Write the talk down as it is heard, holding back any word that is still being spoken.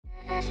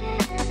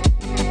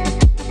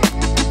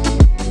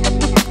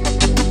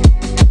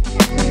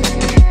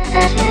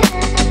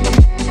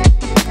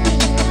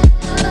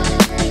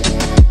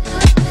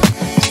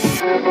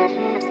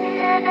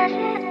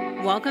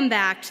Welcome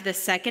back to the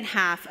second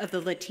half of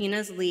the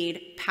Latinas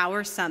Lead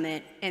Power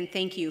Summit, and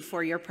thank you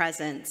for your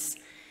presence.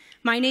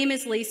 My name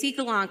is Lacey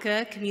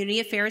Galanka, Community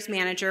Affairs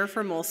Manager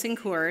for Molson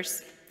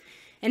Coors,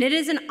 and it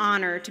is an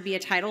honor to be a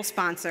title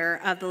sponsor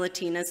of the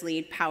Latinas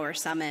Lead Power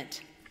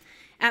Summit.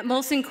 At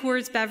Molson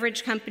Coors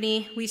Beverage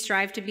Company, we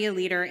strive to be a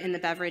leader in the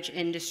beverage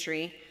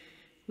industry.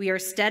 We are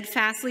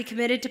steadfastly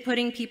committed to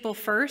putting people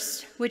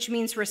first, which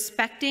means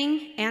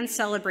respecting and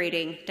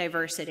celebrating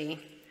diversity.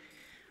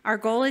 Our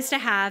goal is to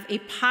have a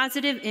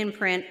positive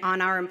imprint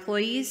on our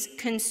employees,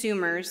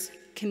 consumers,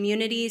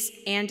 communities,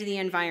 and the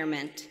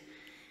environment.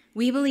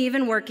 We believe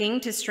in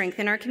working to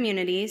strengthen our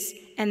communities,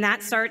 and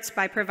that starts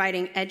by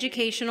providing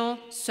educational,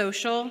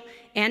 social,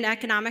 and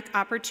economic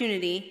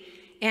opportunity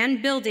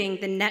and building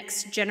the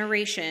next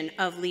generation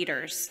of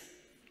leaders.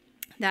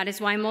 That is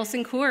why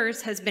Molson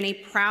Coors has been a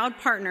proud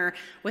partner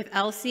with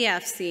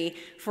LCFC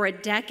for a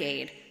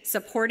decade,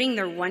 supporting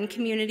their One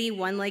Community,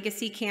 One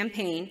Legacy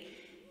campaign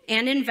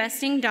and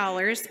investing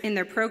dollars in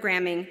their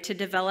programming to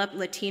develop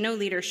Latino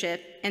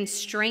leadership and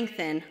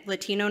strengthen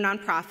Latino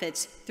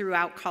nonprofits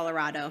throughout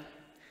Colorado.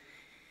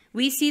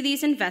 We see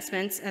these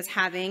investments as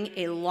having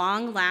a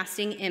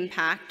long-lasting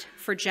impact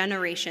for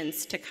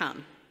generations to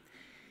come.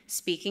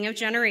 Speaking of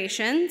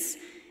generations,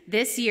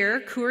 this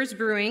year, Coors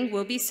Brewing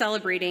will be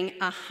celebrating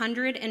a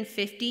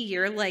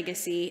 150-year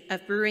legacy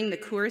of brewing the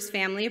Coors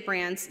family of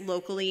brands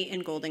locally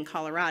in Golden,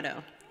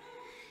 Colorado.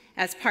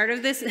 As part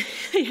of this,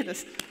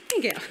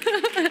 thank you.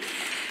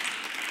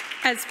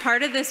 As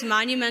part of this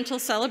monumental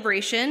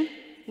celebration,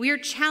 we are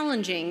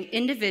challenging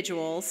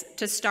individuals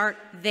to start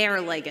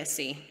their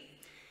legacy.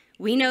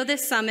 We know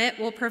this summit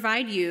will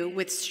provide you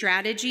with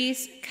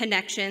strategies,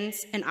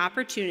 connections, and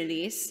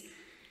opportunities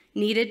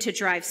needed to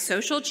drive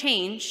social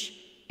change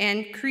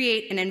and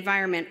create an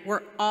environment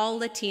where all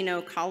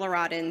Latino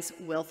Coloradans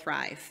will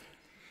thrive.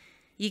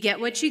 You get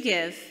what you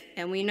give,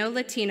 and we know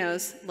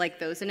Latinos, like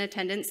those in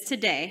attendance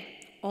today,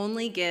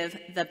 only give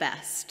the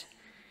best.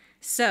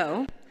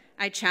 So,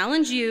 I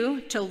challenge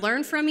you to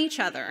learn from each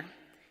other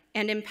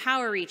and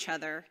empower each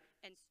other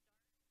and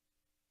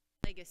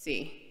start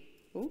legacy.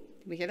 Ooh,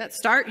 did we hear that?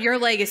 Start your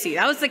legacy.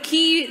 That was the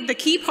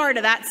key part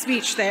of that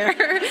speech there.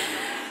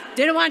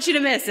 Didn't want you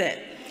to miss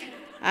it.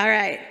 All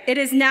right, it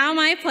is now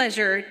my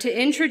pleasure to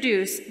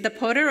introduce the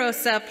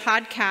Poderosa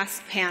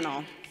podcast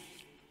panel.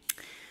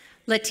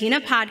 Latina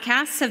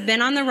podcasts have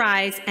been on the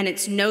rise, and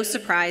it's no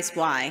surprise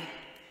why.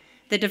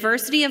 The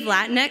diversity of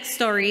Latinx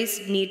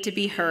stories need to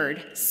be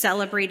heard,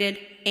 celebrated,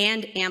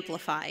 and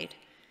amplified.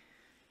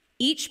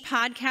 Each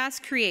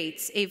podcast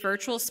creates a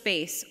virtual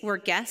space where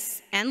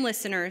guests and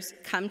listeners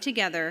come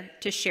together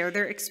to share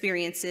their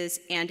experiences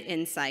and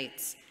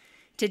insights.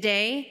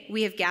 Today,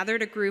 we have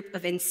gathered a group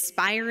of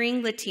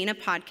inspiring Latina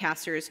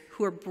podcasters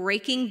who are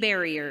breaking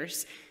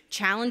barriers,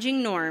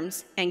 challenging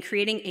norms, and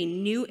creating a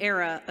new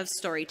era of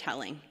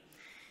storytelling.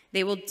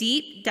 They will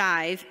deep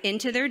dive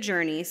into their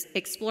journeys,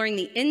 exploring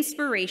the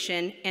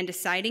inspiration and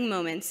deciding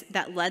moments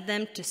that led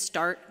them to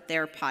start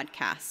their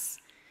podcasts.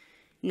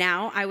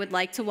 Now, I would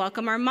like to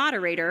welcome our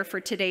moderator for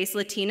today's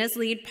Latinas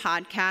Lead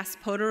Podcast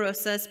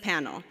Poderosas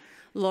panel,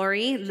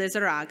 Lori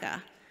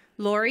Lizarraga.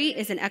 Lori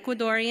is an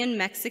Ecuadorian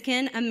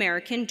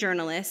Mexican-American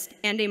journalist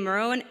and a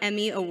Murrow and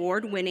Emmy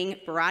award-winning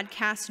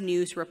broadcast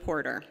news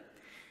reporter.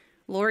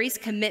 Lori's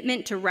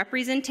commitment to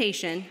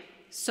representation,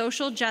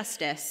 social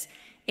justice,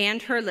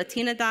 and her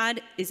Latinidad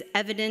is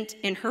evident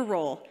in her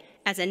role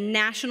as a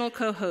national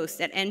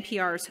co-host at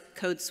NPR's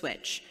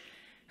Codeswitch.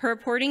 Her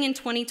reporting in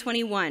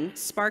 2021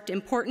 sparked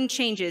important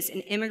changes in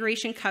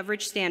immigration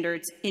coverage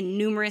standards in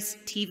numerous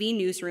TV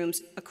newsrooms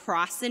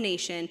across the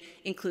nation,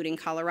 including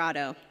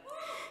Colorado.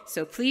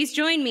 So please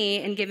join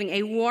me in giving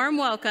a warm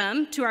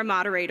welcome to our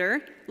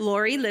moderator,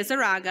 Lori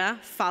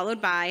Lizarraga,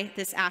 followed by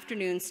this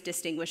afternoon's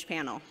distinguished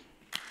panel.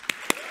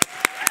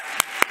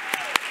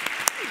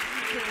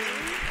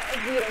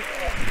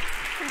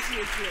 Appreciate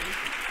you.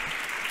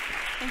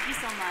 Thank you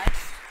so much.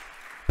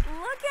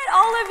 Look at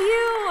all of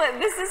you.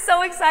 This is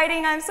so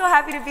exciting. I'm so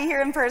happy to be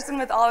here in person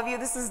with all of you.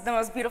 This is the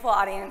most beautiful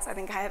audience I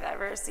think I have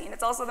ever seen.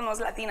 It's also the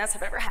most Latinas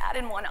I've ever had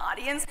in one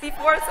audience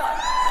before, so I'm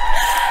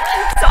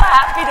so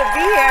happy to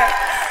be here.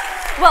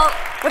 Well,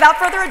 without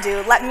further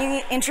ado, let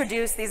me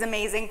introduce these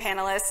amazing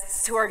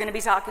panelists who are going to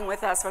be talking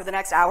with us for the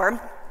next hour.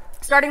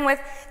 Starting with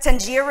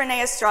Tangia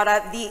Renee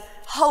Estrada, the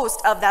host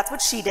of That's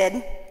What She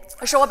Did,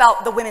 a show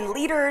about the women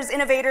leaders,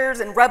 innovators,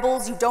 and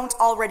rebels you don't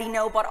already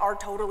know but are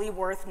totally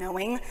worth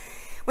knowing.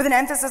 With an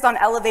emphasis on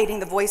elevating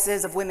the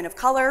voices of women of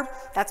color,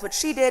 That's What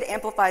She Did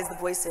amplifies the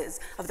voices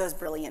of those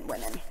brilliant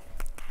women.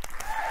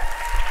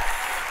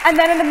 And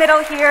then in the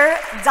middle here,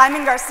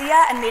 Diamond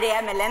Garcia and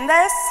Mireya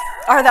Melendez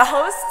are the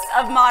hosts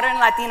of Modern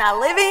Latina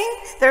Living.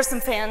 There's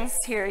some fans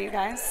here, you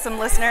guys, some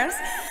listeners.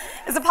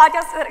 It's a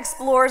podcast that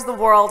explores the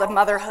world of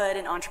motherhood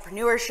and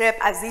entrepreneurship,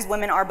 as these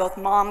women are both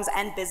moms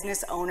and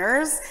business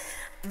owners.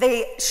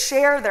 They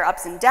share their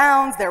ups and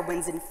downs, their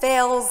wins and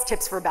fails,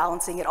 tips for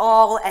balancing it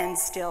all and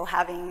still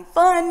having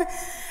fun.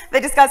 They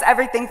discuss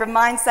everything from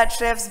mindset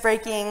shifts,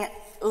 breaking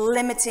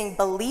limiting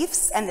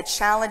beliefs, and the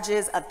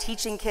challenges of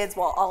teaching kids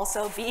while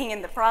also being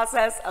in the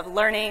process of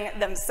learning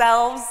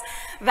themselves.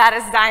 That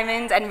is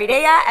Diamond and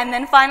Mireya. And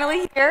then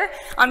finally here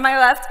on my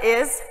left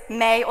is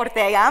May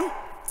Ortega,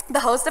 the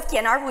host of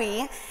Quién Are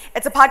We?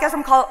 It's a podcast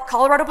from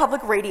Colorado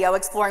Public Radio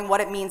exploring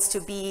what it means to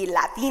be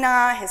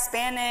Latina,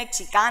 Hispanic,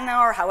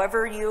 Chicana, or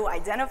however you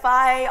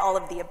identify, all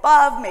of the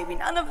above, maybe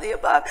none of the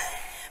above.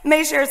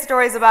 May share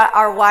stories about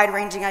our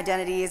wide-ranging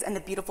identities and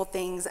the beautiful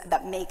things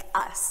that make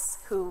us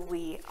who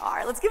we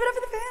are. Let's give it up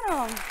for the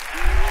panel.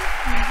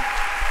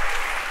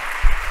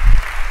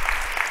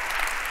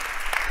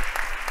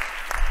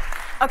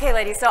 Okay,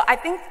 ladies, so I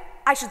think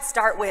I should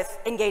start with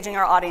engaging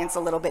our audience a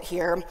little bit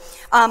here.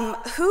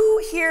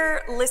 Who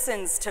here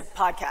listens to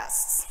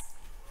podcasts?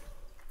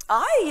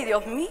 Ay,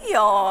 Dios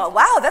mío.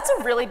 Wow, that's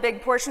a really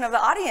big portion of the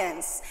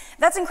audience.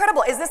 That's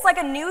incredible. Is this like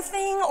a new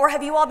thing, or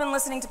have you all been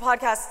listening to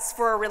podcasts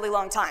for a really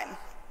long time?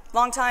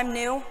 Long time,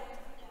 new?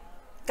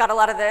 Got a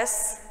lot of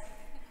this?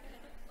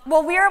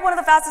 Well, we are one of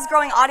the fastest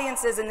growing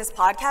audiences in this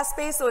podcast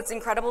space, so it's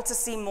incredible to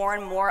see more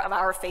and more of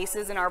our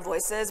faces and our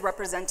voices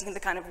representing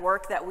the kind of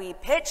work that we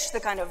pitch, the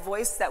kind of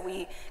voice that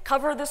we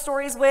cover the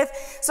stories with.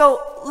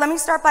 So let me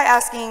start by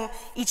asking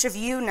each of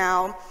you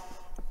now,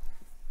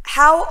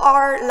 how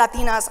are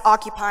Latinas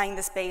occupying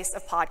the space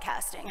of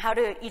podcasting? How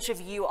do each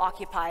of you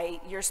occupy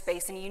your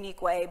space in a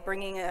unique way,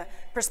 bringing a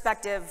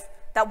perspective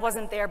that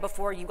wasn't there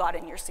before you got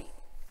in your seat?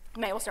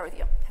 May, we'll start with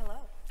you. Hello.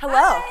 Hello.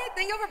 Hi,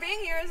 thank you for being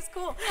here. This is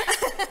cool.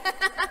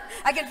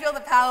 I can feel the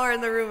power in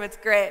the room. It's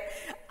great.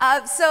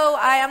 So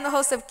I am the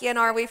host of Quién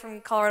Are We from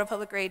Colorado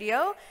Public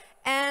Radio.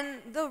 And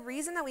the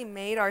reason that we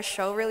made our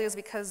show really is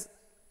because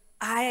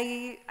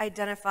I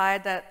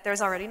identified that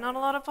there's already not a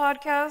lot of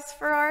podcasts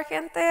for our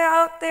gente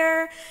out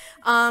there.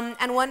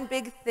 And one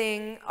big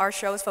thing, our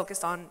show is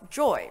focused on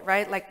joy,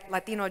 right? Like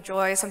Latino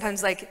joy,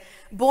 sometimes like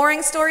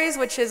boring stories,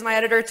 which is my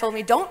editor told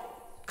me, don't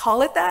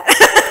call it that.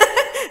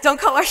 Don't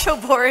call our show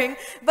boring.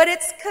 But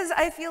it's because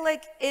I feel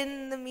like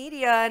in the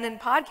media and in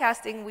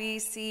podcasting,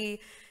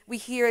 we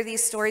hear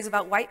these stories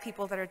about white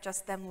people that are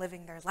just them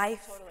living their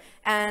life. Totally.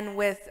 And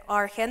with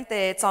our gente,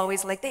 it's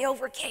always like they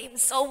overcame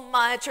so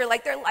much, or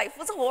like their life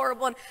was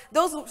horrible. And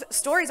those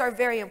stories are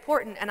very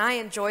important, and I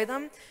enjoy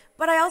them.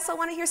 But I also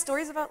want to hear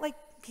stories about like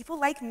people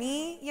like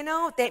me, you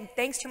know.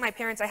 Thanks to my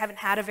parents, I haven't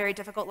had a very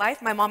difficult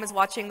life. My mom is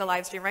watching the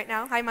live stream right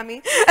now. Hi,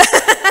 mommy.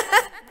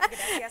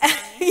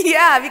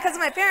 Yeah, because of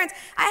my parents,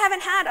 I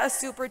haven't had a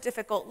super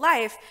difficult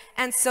life.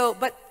 And so,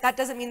 but that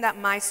doesn't mean that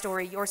my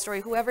story, your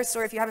story, whoever's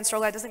story, if you haven't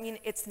struggled, that doesn't mean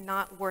it's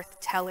not worth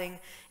telling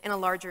in a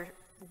larger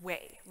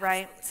way,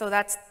 right? Absolutely. So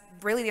that's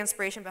really the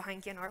inspiration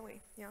behind Quién Are We?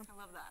 Yeah. I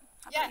love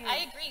that. Yeah,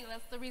 I agree.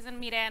 That's the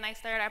reason Mireya and I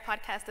started our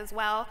podcast as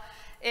well,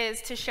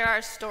 is to share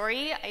our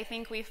story. I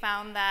think we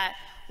found that,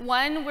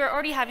 one, we're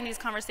already having these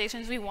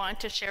conversations. We want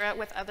to share it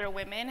with other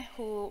women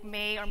who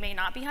may or may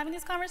not be having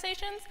these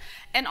conversations,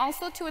 and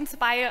also to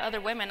inspire other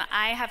women.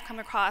 I have come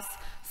across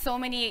so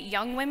many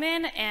young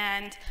women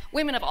and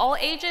women of all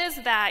ages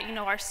that, you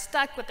know, are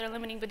stuck with their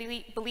limiting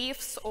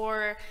beliefs,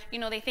 or, you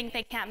know, they think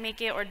they can't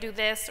make it or do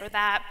this or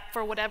that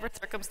for whatever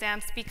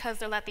circumstance because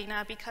they're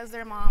Latina, because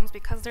they're moms,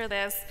 because they're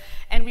this,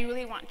 and we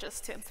really want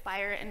just to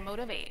inspire and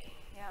motivate.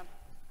 Yeah.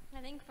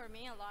 I think for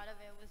me, a lot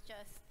of it was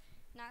just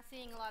not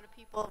seeing a lot of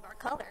people of our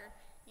color,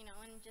 you know,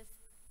 and just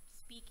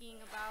speaking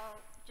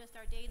about just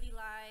our daily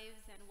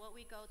lives and what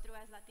we go through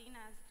as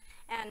Latinas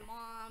and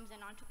moms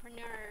and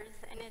entrepreneurs.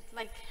 And it's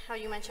like how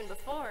you mentioned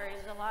before,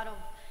 is a lot of,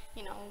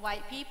 you know,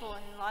 white people,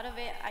 and a lot of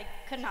it I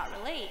could not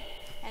relate.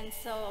 And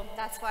so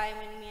that's why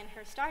when me and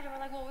her started, we're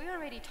like, well, we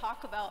already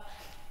talk about,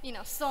 you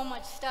know, so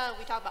much stuff.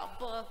 We talk about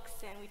books,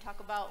 and we talk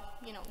about,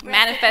 you know,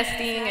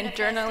 manifesting and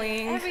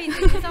journaling.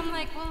 Everything. So I'm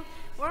like, well,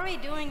 we're already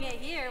doing it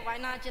here. Why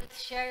not just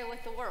share it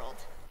with the world?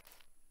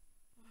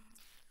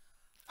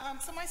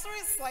 So my story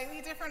is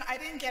slightly different. I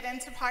didn't get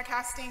into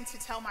podcasting to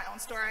tell my own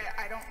story.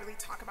 I don't really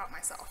talk about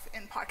myself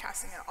in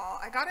podcasting at all.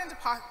 I got into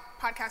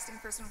podcasting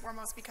first and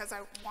foremost because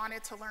I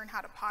wanted to learn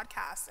how to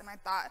podcast, and I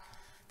thought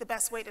the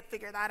best way to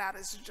figure that out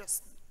is to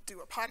just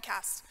do a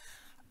podcast.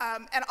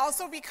 And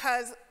also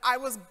because I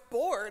was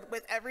bored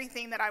with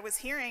everything that I was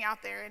hearing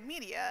out there in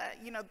media.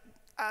 You know,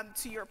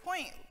 to your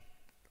point,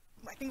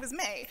 I think it was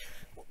May,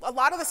 a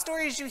lot of the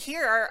stories you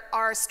hear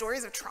are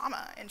stories of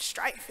trauma and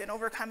strife and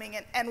overcoming,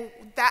 and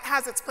that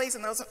has its place,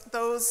 and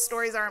those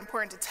stories are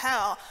important to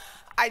tell.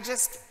 I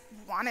just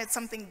wanted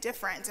something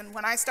different, and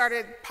when I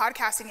started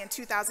podcasting in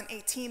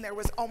 2018, there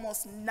was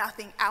almost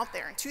nothing out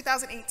there. In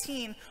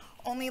 2018,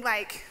 only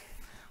like,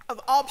 of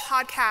all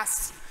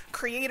podcasts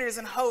creators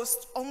and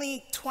hosts,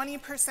 only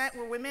 20%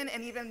 were women,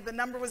 and even the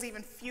number was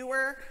even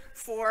fewer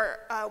for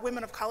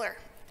women of color.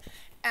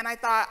 And I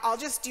thought, I'll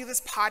just do this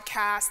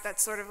podcast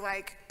that's sort of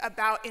like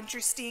about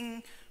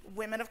interesting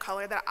women of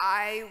color that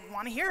I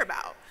want to hear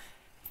about.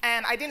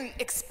 And I didn't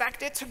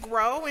expect it to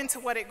grow into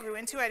what it grew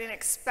into. I didn't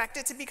expect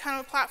it to become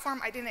a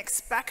platform. I didn't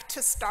expect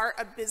to start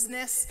a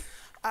business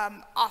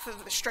off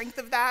of the strength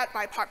of that,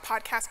 BIPOC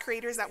podcast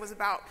creators, that was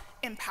about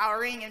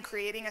empowering and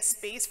creating a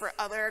space for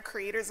other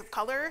creators of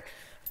color.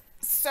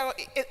 So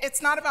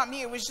it's not about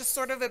me, it was just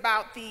sort of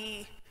about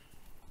the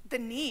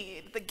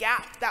need, the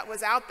gap that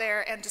was out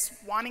there, and just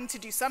wanting to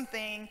do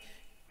something,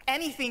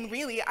 anything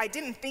really. I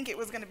didn't think it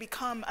was gonna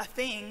become a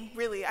thing,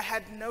 really. I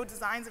had no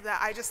designs of that.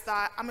 I just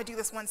thought, I'm gonna do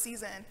this one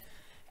season,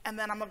 and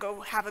then I'm gonna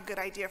go have a good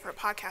idea for a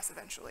podcast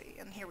eventually,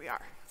 and here we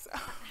are, so.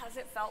 Has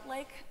it felt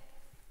like?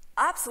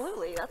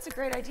 Absolutely, that's a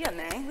great idea,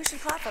 May. We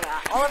should clap for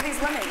that. All of these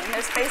women in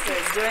their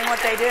spaces doing what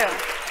they do.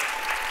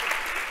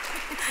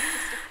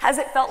 Has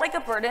it felt like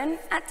a burden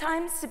at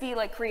times to be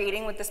like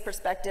creating with this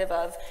perspective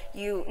of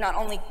you not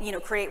only, you know,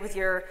 create with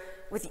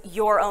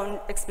your own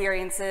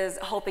experiences,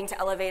 hoping to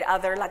elevate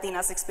other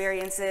Latinas'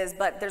 experiences,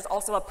 but there's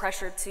also a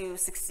pressure to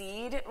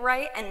succeed,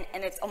 right? And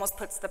it almost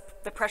puts the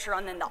pressure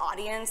on then the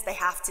audience. They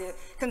have to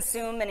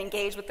consume and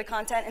engage with the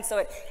content, and so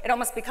it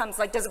almost becomes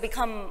like, does it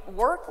become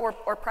work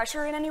or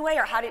pressure in any way,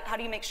 or how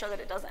do you make sure that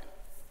it doesn't?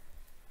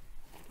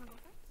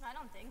 I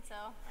don't think so.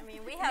 I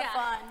mean, we have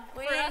fun.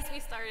 For us, we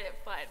started it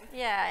fun.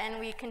 Yeah, and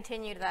we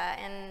continued that,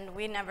 and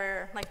we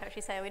never, like how she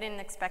said, we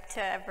didn't expect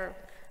to ever,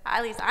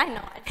 at least I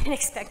know I didn't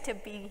expect to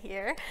be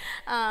here.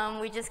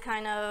 We just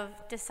kind of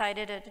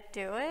decided to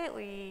do it.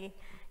 We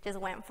just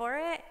went for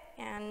it,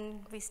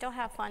 and we still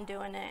have fun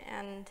doing it.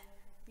 And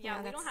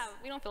yeah,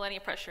 we don't feel any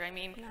pressure. I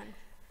mean, none.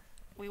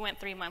 We went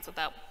 3 months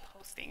without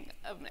posting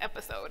an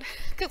episode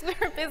because we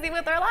were busy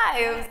with our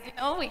lives. You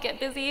know, we get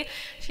busy.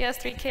 She has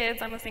 3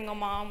 kids. I'm a single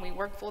mom. We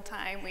work full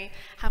time. We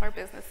have our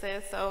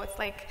businesses. So it's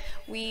like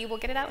we will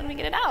get it out when we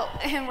get it out,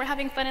 and we're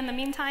having fun in the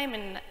meantime.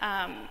 And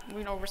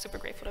you know, we're super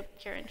grateful to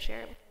hear and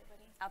share it with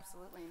everybody.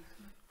 Absolutely.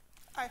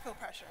 I feel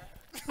pressure.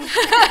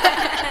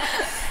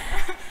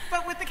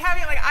 But with the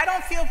caveat, like, I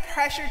don't feel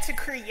pressure to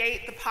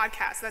create the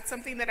podcast. That's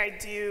something that I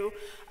do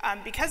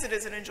because it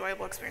is an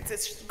enjoyable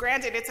experience.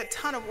 Granted, it's a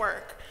ton of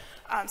work.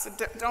 So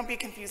don't be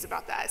confused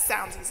about that. It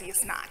sounds easy,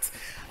 it's not.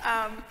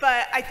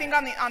 But I think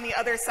on the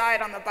other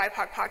side, on the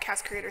BIPOC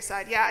podcast creator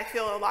side, yeah, I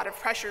feel a lot of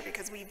pressure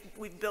because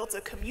we've built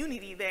a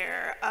community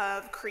there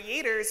of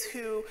creators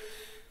who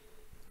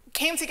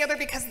came together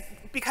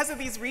because of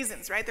these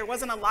reasons, right? There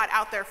wasn't a lot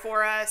out there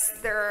for us.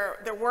 There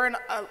weren't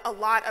a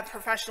lot of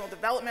professional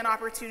development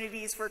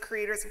opportunities for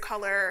creators of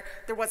color.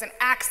 There wasn't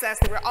access.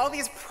 There were all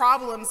these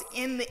problems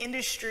in the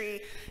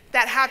industry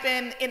that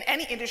happen in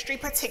any industry,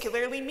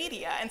 particularly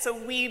media. And so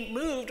we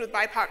moved with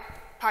BIPOC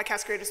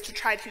podcast creators to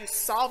try to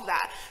solve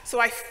that. So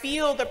I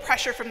feel the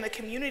pressure from the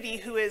community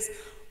who is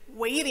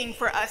waiting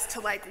for us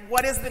to, like,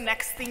 what is the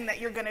next thing that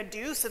you're gonna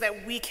do so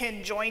that we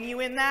can join you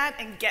in that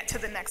and get to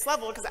the next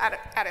level, because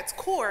at its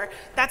core,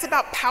 that's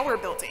about power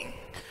building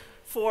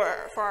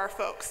for our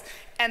folks.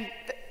 And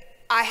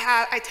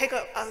I take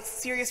a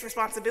serious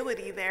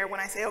responsibility there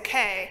when I say,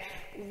 okay,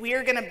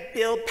 we're gonna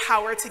build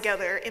power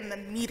together in the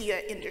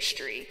media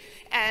industry.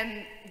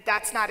 And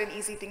that's not an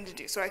easy thing to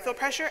do. So I feel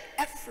pressure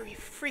every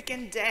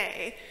freaking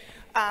day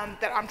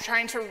that I'm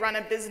trying to run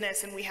a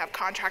business and we have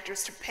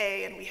contractors to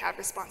pay and we have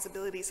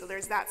responsibilities, so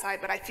there's that side,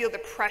 but I feel the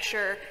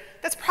pressure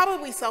that's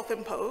probably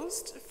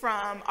self-imposed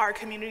from our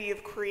community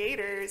of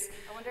creators.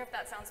 I wonder if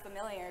that sounds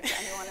familiar to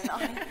anyone in the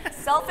audience.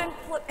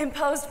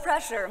 Self-imposed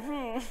pressure,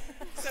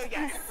 So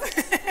yes.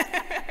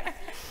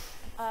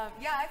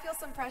 Yeah, I feel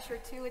some pressure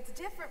too. It's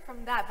different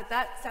from that, but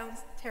that sounds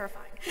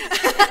terrifying.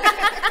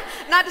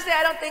 Not to say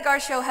I don't think our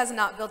show has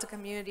not built a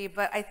community,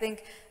 but I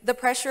think the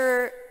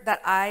pressure that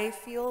I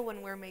feel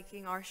when we're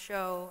making our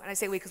show, and I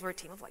say we because we're a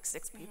team of like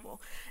 6 people,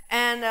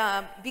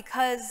 and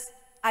because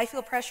I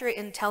feel pressure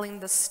in telling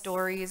the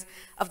stories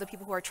of the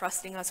people who are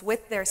trusting us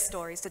with their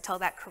stories to tell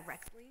that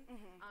correctly.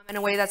 In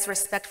a way that's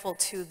respectful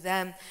to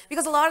them.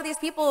 Because a lot of these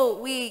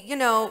people, we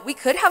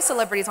could have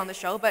celebrities on the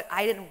show, but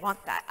I didn't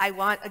want that. I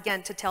want,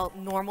 again, to tell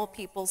normal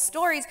people's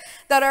stories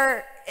that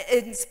are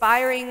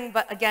inspiring,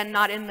 but again,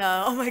 not in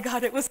the, oh my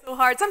God, it was so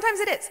hard. Sometimes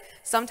it is.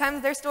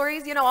 Sometimes their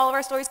stories, all of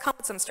our stories come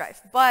with some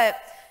strife. But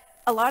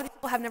a lot of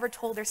people have never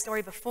told their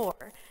story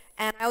before.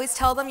 And I always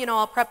tell them,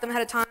 I'll prep them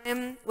ahead of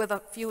time with a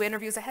few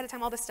interviews ahead of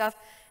time, all this stuff.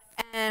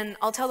 And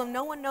I'll tell them,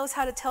 no one knows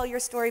how to tell your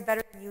story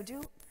better than you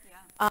do.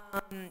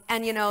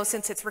 And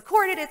since it's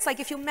recorded, it's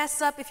like if you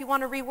mess up, if you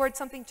want to reword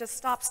something, just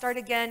stop, start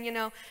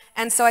again,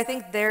 And so I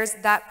think there's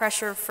that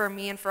pressure for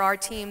me and for our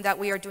team that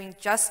we are doing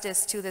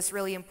justice to this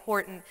really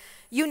important,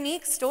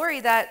 unique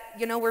story that,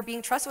 we're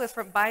being trusted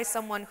with by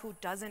someone who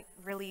doesn't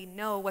really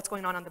know what's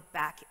going on the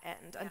back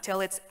end until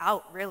it's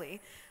out,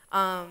 really.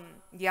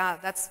 Yeah,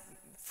 that's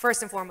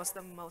first and foremost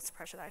the most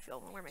pressure that I feel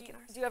when we're making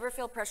ours. Do you ever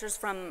feel pressures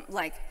from,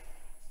 like,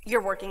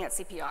 you're working at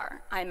CPR.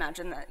 I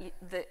imagine that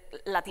the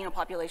Latino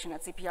population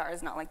at CPR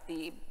is not like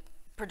the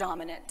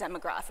predominant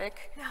demographic.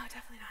 No,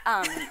 definitely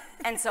not.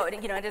 And so,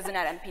 it isn't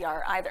at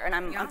NPR either. And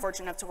I'm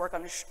fortunate enough to work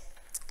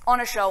on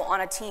a show,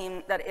 on a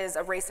team that is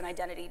a race and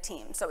identity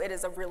team. So it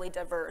is a really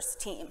diverse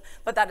team,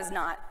 but that's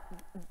not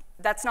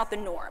the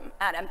norm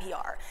at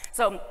NPR.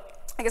 So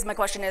I guess my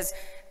question is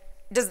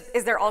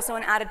there also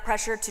an added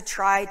pressure to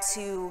try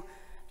to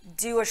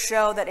do a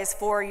show that is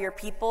for your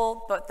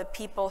people, but the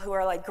people who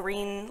are like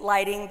green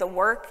lighting the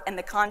work and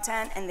the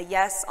content and the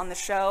yes on the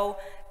show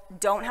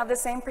don't have the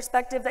same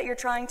perspective that you're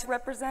trying to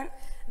represent?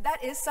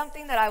 That is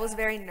something that I was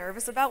very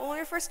nervous about when we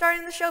were first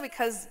starting the show,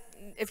 because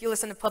if you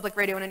listen to public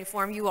radio in any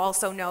form, you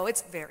also know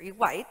it's very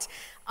white.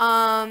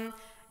 And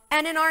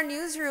in our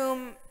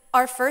newsroom,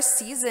 our first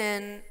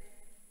season,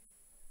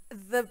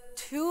 the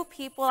two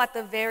people at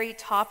the very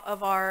top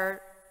of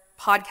our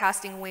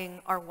podcasting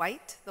wing are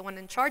white. The one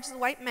in charge is a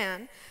white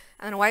man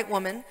and a white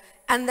woman.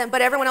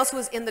 But everyone else who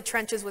is in the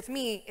trenches with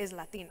me is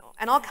Latino,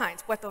 and all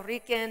kinds, Puerto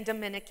Rican,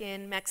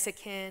 Dominican,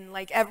 Mexican,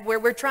 like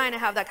we're trying to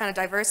have that kind of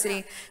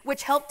diversity,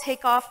 which helped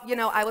take off,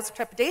 I was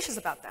trepidatious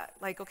about that.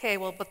 Like, okay,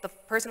 well, but the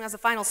person who has the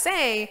final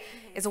say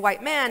is a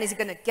white man, is he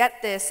gonna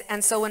get this?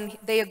 And so when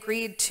they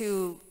agreed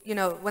to,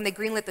 when they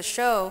greenlit the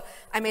show,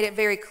 I made it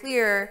very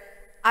clear,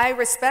 I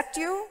respect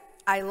you,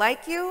 I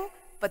like you,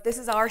 but this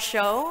is our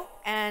show,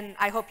 and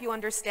I hope you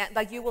understand,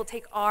 like you will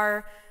take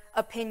our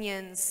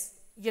opinions,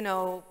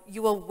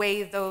 you will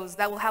weigh those,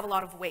 that will have a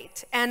lot of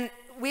weight. And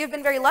we have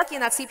been very lucky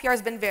in that CPR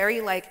has been very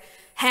like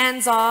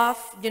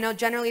hands-off,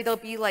 generally there'll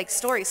be like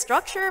story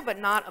structure, but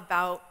not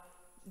about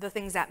the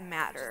things that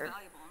matter.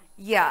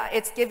 Yeah,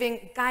 it's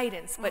giving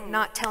guidance, but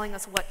not telling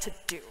us what to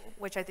do,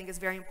 which I think is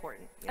very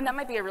important. And that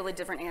might be a really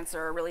different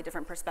answer, a really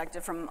different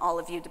perspective from all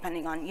of you,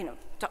 depending on,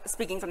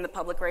 speaking from the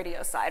public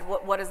radio side.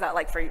 What is that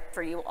like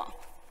for you all?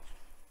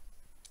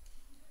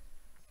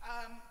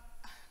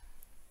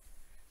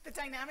 The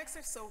dynamics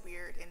are so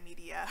weird in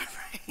media,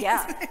 right?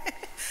 Yeah.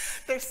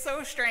 They're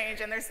so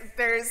strange, and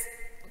there's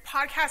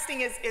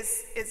podcasting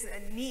is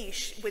a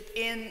niche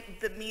within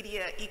the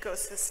media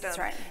ecosystem. That's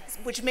right.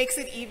 Which makes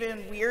it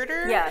even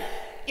weirder. Yeah.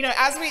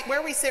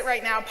 Where we sit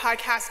right now,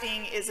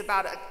 podcasting is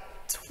about a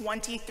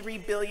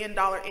 $23 billion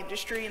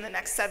industry. In the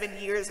next 7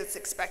 years, it's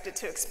expected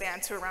to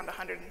expand to around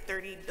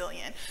 $130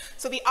 billion.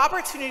 So the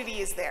opportunity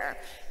is there.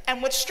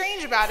 And what's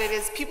strange about it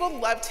is people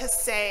love to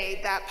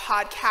say that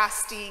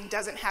podcasting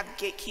doesn't have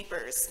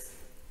gatekeepers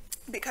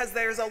because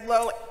there's a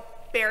low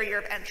barrier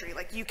of entry.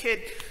 Like you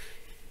could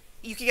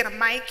get a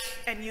mic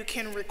and you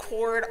can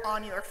record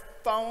on your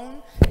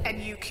phone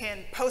and you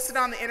can post it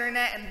on the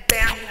internet and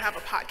bam, you have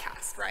a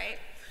podcast, right?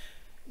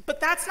 But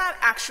that's not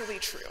actually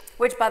true.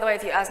 Which, by the way,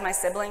 if you ask my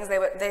siblings,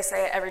 they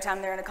say it every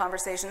time they're in a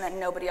conversation that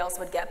nobody else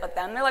would get but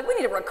them. They're like, we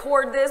need to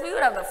record this. We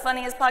would have the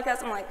funniest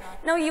podcast. I'm like,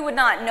 no, you would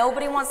not.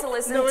 Nobody wants to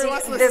listen to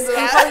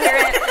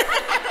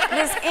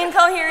this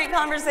incoherent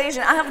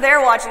conversation. I hope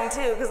they're watching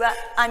too, because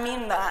I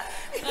mean that.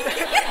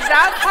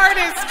 That part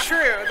is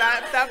true.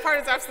 That part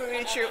is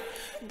absolutely true.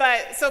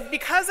 But so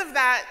because of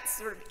that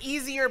sort of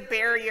easier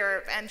barrier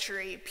of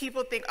entry,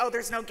 people think, oh,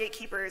 there's no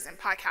gatekeepers in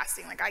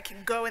podcasting. Like I can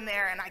go in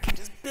there and I can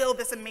just build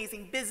this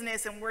amazing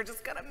business and we're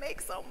just gonna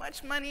make so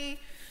much money.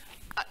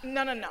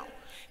 No.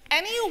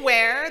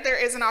 Anywhere there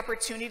is an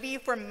opportunity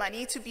for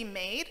money to be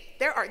made,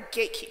 there are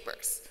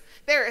gatekeepers.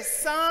 There is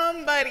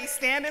somebody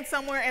standing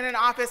somewhere in an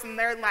office and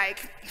they're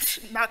like,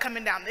 not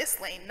coming down this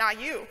lane, not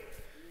you,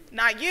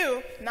 not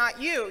you, not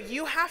you.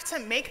 You have to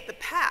make the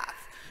path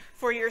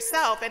for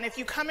yourself. And if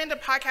you come into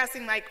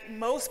podcasting like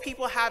most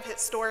people have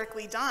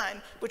historically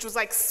done, which was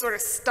like sort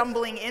of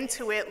stumbling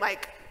into it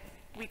like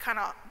we kind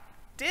of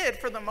did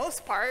for the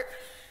most part,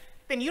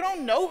 then you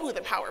don't know who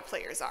the power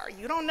players are.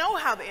 You don't know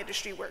how the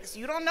industry works.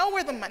 You don't know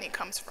where the money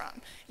comes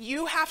from.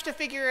 You have to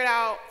figure it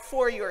out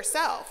for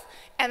yourself.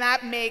 And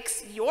that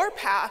makes your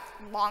path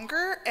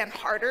longer and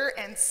harder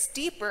and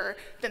steeper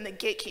than the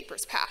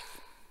gatekeeper's path.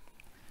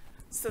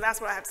 So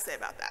that's what I have to say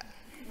about that.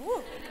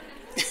 Woo.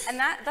 And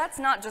that's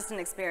not just an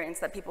experience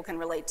that people can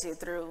relate to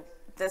through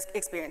this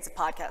experience of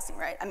podcasting,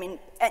 right? I mean,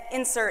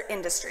 insert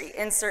industry,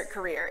 insert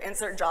career,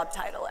 insert job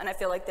title, and I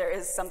feel like there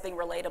is something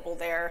relatable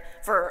there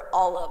for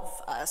all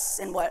of us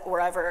in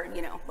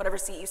whatever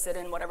seat you sit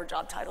in, whatever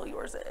job title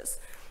yours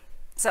is.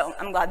 So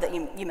I'm glad that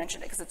you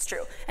mentioned it because it's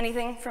true.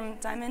 Anything from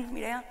Diamond,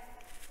 Mireya?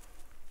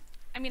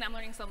 I mean, I'm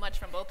learning so much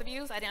from both of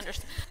you, so I didn't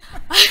understand.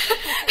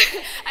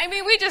 I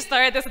mean, we just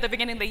started this at the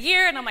beginning of the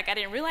year, and I'm like, I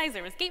didn't realize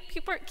there was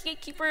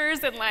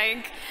gatekeepers, and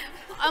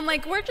I'm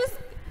like,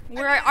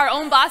 we're our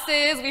own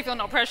bosses. We feel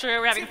no pressure.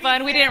 We're having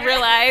fun. We didn't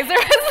realize there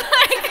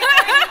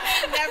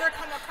was never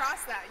come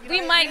across that.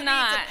 We might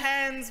not. It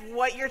depends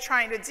what you're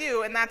trying to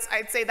do, and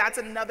I'd say that's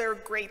another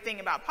great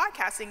thing about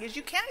podcasting is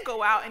you can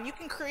go out and you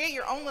can create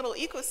your own little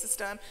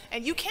ecosystem,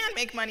 and you can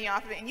make money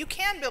off of it, and you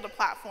can build a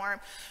platform.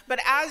 But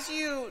as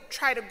you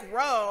try to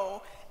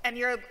grow, and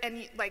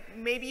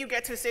maybe you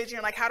get to a stage and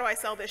you're like, how do I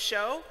sell this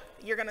show?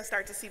 You're going to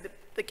start to see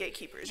the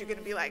gatekeepers. You're going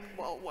to be like,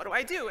 well, what do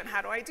I do and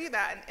how do I do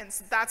that? And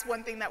so that's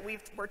one thing that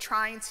we're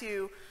trying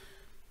to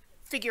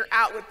figure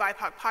out with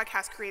BIPOC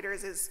podcast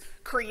creators is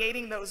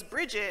creating those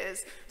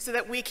bridges so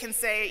that we can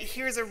say,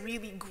 here's a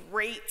really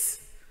great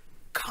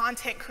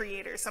content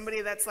creator,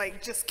 somebody that's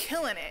like just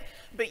killing it.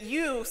 But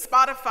you,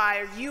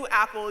 Spotify, or you,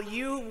 Apple,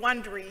 you,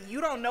 Wondery,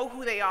 you don't know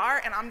who they are,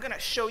 and I'm going to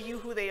show you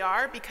who they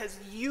are because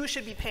you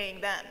should be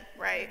paying them,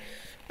 right?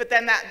 But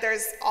then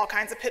there's all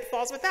kinds of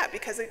pitfalls with that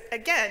because,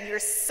 again, you're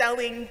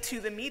selling to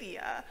the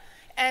media.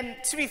 And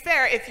to be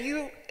fair,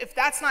 if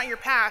that's not your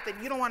path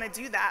and you don't want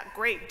to do that,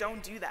 great,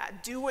 don't do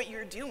that. Do what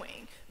you're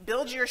doing.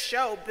 Build your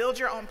show, build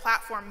your own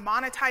platform,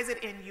 monetize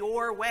it in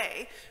your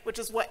way, which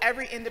is what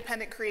every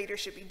independent creator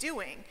should be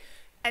doing.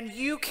 And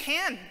you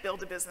can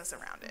build a business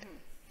around it.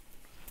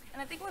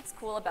 And I think what's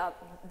cool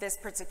about this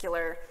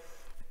particular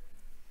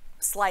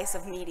slice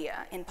of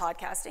media in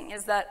podcasting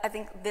is that I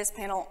think this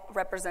panel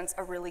represents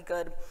a really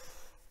good,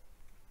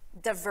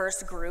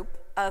 diverse group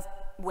of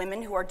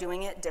women who are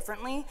doing it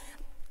differently.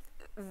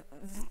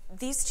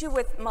 These two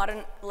with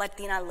modern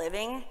Latina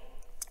living,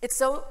 it's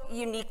so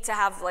unique to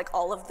have like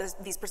all of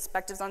these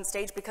perspectives on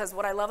stage, because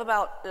what I love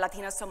about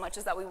Latinas so much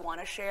is that we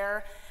want to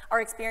share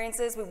our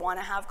experiences, we want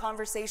to have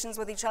conversations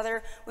with each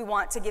other, we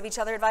want to give each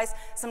other advice.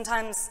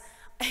 Sometimes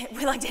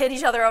we like to hit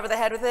each other over the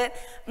head with it,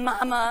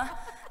 mama,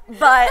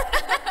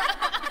 but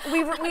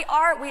we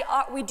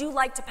do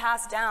like to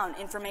pass down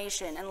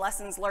information and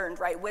lessons learned,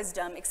 right?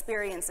 Wisdom,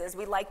 experiences.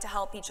 We like to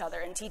help each other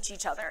and teach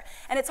each other.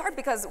 And it's hard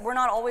because we're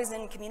not always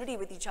in community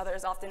with each other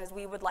as often as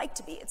we would like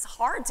to be. It's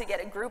hard to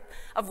get a group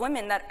of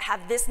women that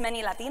have this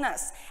many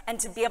Latinas and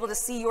to be able to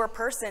see your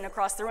person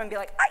across the room and be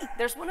like, hey,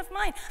 there's one of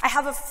mine. I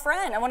have a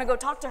friend. I want to go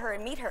talk to her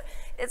and meet her.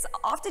 It's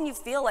often you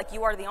feel like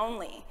you are the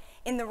only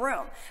in the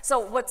room. So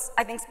what's,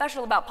 I think,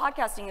 special about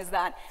podcasting is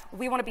that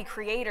we want to be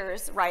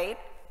creators, right,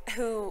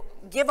 who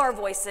give our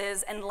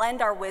voices and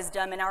lend our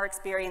wisdom and our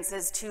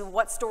experiences to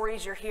what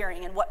stories you're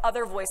hearing and what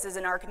other voices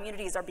in our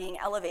communities are being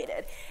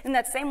elevated. In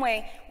that same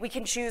way, we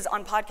can choose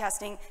on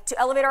podcasting to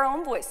elevate our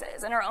own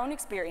voices and our own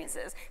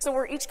experiences. So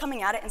we're each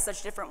coming at it in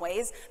such different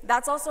ways.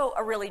 That's also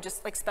a really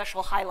just like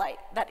special highlight.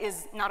 That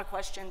is not a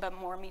question, but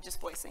more me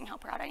just voicing how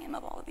proud I am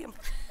of all of you.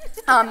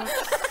 Are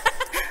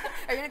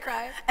you gonna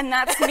cry? And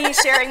that's me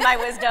sharing my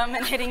wisdom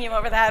and hitting you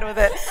over the head with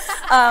it.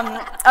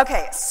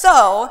 Okay,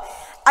 so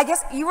I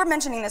guess you were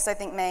mentioning this, I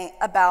think, May,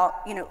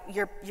 about, you know,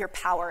 your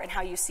power and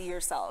how you see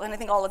yourself. And I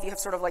think all of you have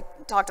sort of like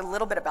talked a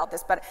little bit about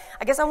this, but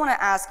I guess I want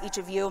to ask each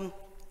of you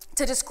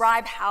to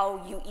describe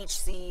how you each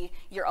see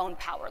your own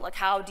power. Like,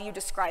 how do you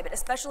describe it?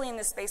 Especially in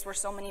this space where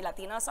so many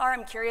Latinas are.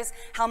 I'm curious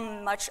how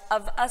much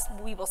of us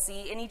we will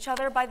see in each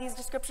other by these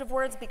descriptive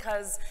words,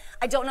 because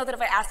I don't know that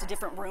if I asked a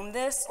different room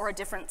this or a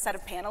different set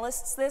of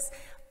panelists this,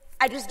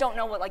 I just don't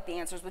know what like the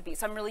answers would be.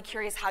 So I'm really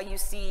curious how you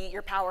see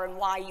your power and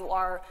why you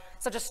are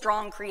such a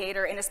strong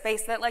creator in a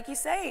space that, like you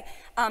say,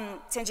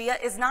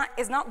 Tangia, is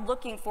not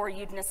looking for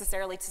you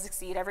necessarily to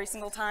succeed every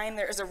single time.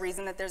 There is a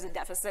reason that there's a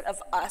deficit of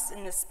us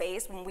in this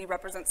space when we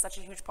represent such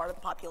a huge part of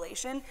the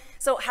population.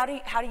 So how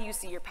do you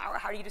see your power?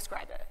 How do you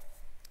describe it?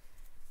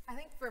 I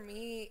think for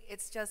me,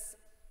 it's just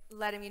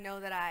letting me know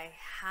that I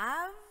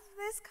have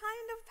this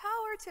kind of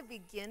power to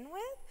begin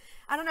with.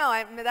 I don't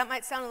know, that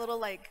might sound a little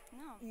like,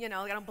 you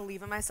know, I don't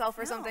believe in myself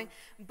or something,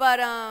 but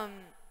I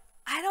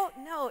don't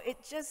know, it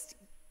just,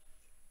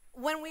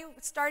 when we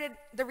started,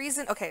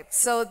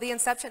 so the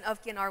inception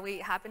of Quién Are We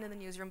happened in the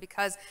newsroom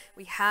because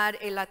we had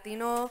a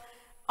Latino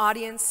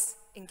audience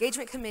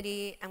engagement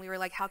committee, and we were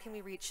like, how can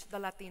we reach the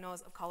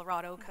Latinos of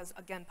Colorado? Because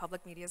again,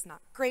 public media is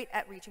not great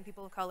at reaching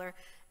people of color.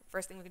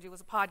 First thing we could do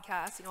was a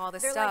podcast, you know, all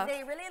this stuff. Like,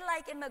 they really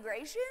like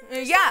immigration?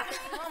 Yeah.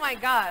 Oh my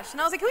gosh.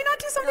 And I was like, can we not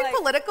do something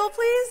political,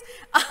 please?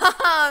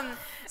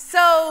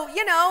 So,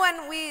 you know,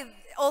 and we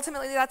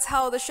ultimately, that's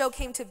how the show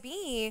came to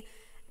be.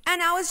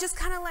 And I was just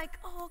kind of like,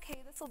 oh,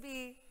 okay, this will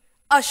be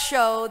a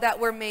show that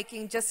we're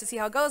making just to see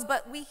how it goes.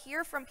 But we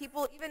hear from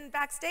people, even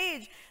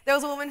backstage. There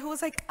was a woman who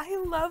was like,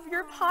 I love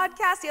your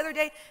podcast. The other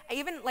day,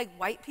 even like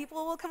white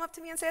people will come up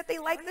to me and say that they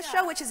like the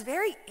show, which is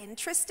very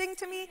interesting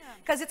to me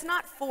because it's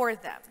not for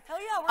them. Hell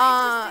yeah,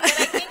 we're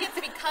interested. But I think it's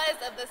because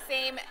of the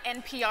same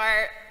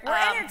NPR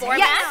format,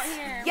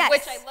 Yes.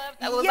 which I loved.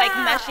 I was like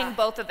meshing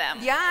both of them.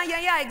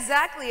 Yeah,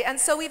 exactly. And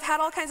so we've had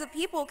all kinds of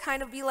people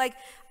kind of be like,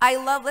 I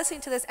love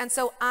listening to this. And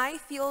so I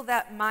feel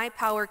that my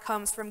power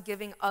comes from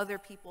giving other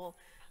people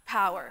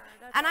power.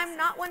 And I'm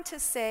not one to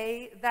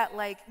say that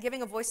like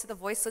giving a voice to the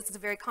voiceless is a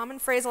very common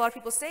phrase. A lot of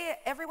people say it.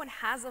 Everyone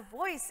has a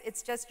voice.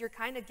 It's just you're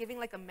kind of giving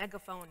like a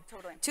megaphone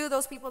to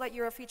those people that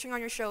you're featuring on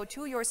your show,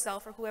 to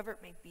yourself or whoever it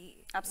may be.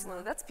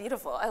 Absolutely. That's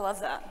beautiful. I love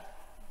that.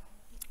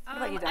 What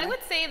about you, I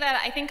would say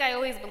that I think I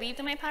always believed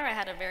in my power. I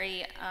had a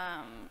very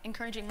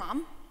encouraging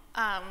mom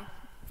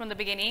from the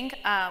beginning,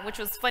 which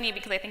was funny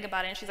because I think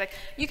about it and she's like,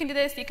 you can do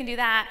this, you can do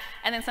that.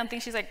 And then something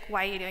she's like,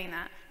 why are you doing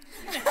that?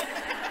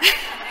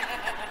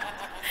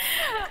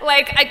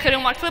 Like, I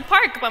couldn't walk to the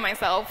park by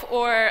myself.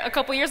 Or a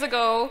couple years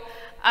ago,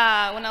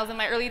 when I was in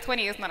my early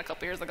 20s, not a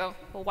couple years ago,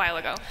 a while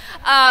ago,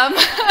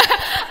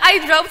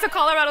 I drove to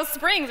Colorado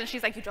Springs, and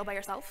she's like, you drove by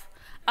yourself?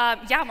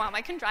 Yeah, Mom,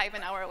 I can drive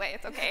an hour away.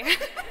 It's okay.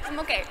 I'm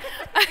okay.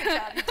 Good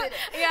job, you did it.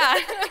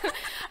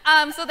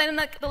 Yeah. So then in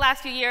the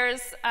last few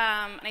years,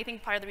 and I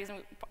think part of the reason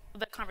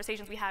the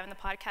conversations we have in the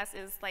podcast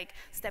is like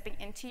stepping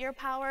into your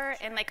power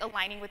and like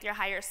aligning with your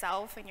higher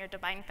self and your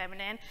divine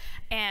feminine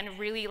and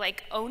really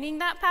like owning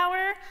that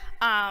power.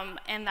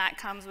 And that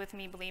comes with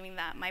me believing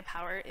that my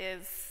power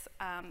is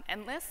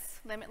endless,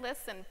 limitless,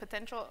 and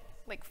potential,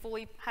 like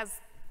fully has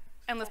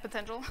endless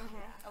potential.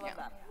 I love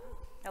that.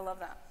 I love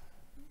that.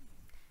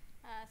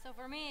 So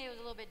for me, it was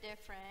a little bit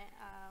different.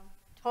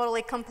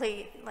 Totally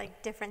complete,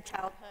 like, different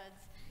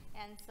childhoods.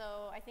 And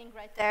so I think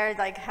right there,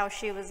 like, how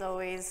she was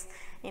always,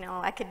 you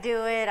know, I could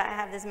do it. I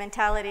have this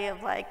mentality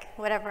of, like,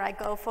 whatever I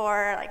go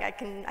for, like, I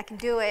can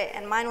do it.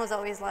 And mine was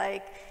always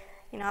like,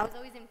 you know, I was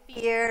always in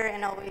fear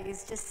and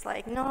always just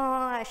like, no,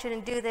 I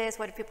shouldn't do this.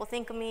 What if people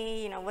think of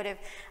me? You know, what if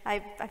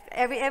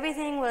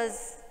everything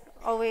was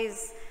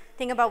always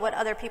think about what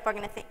other people are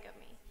going to think of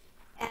me.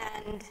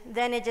 And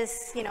then it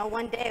just, you know,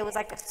 one day it was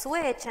like a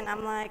switch, and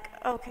I'm like,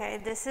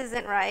 okay, this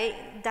isn't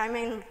right.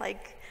 Diamond,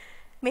 like,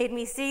 made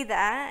me see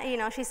that. You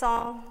know, she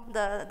saw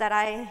that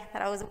I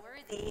was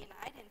worthy, and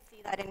I didn't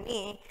see that in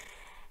me.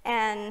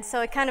 And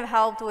so it kind of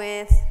helped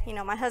with, you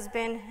know, my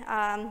husband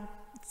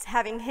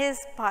having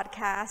his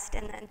podcast,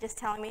 and then just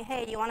telling me,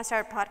 hey, you want to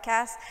start a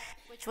podcast?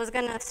 Which was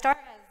going to start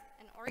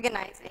as an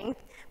organizing.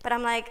 But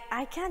I'm like,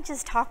 I can't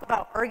just talk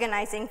about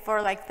organizing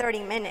for like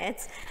 30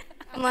 minutes.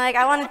 I'm like,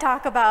 I want to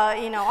talk about,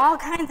 you know, all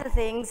kinds of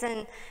things.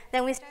 And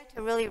then we started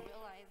to really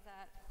realize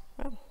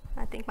that, oh,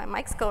 I think my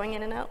mic's going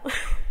in and out.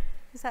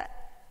 Is that,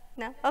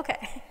 no?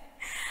 Okay.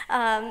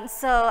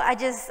 So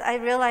I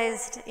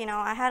realized, you know,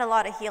 I had a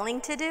lot of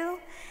healing to do.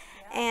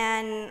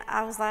 And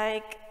I was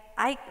like,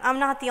 I'm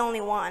not the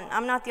only one.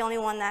 I'm not the only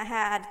one that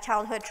had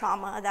childhood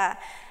trauma,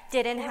 that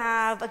didn't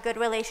have a good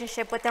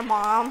relationship with their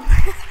mom.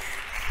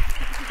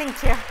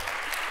 Thank you.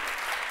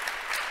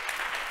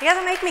 You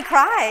guys make me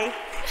cry.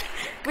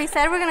 We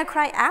said we're going to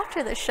cry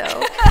after the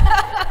show.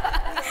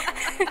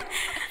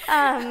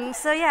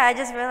 So yeah, I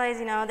just realized,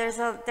 you know, there's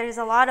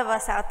a lot of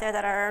us out there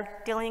that are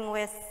dealing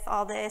with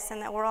all this,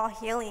 and that we're all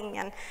healing.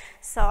 And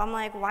so I'm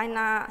like, why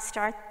not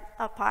start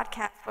a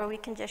podcast where we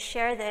can just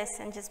share this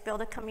and just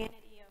build a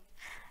community of,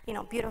 you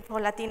know, beautiful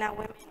Latina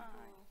women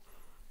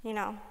who, you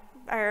know,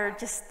 are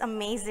just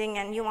amazing,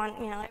 and you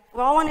know,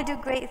 we all want to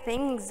do great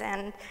things,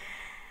 and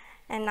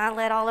not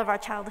let all of our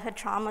childhood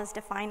traumas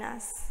define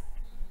us.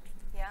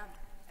 Yeah,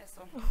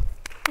 eso.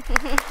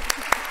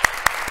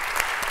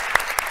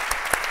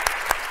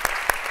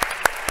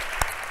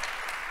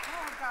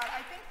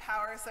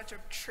 Power is such a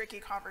tricky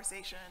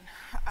conversation,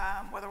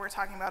 whether we're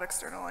talking about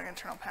external or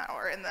internal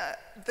power. And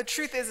the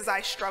truth is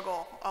I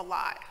struggle a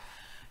lot.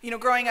 You know,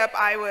 growing up,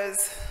 I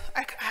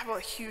have a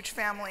huge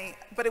family,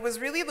 but it was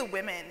really the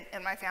women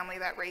in my family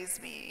that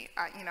raised me.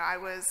 You know, I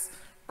was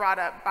brought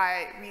up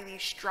by really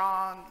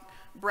strong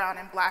brown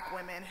and black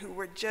women who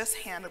were just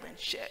handling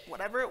shit.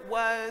 Whatever it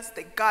was,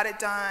 they got it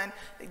done,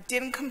 they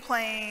didn't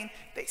complain,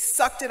 they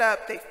sucked it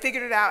up, they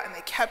figured it out, and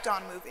they kept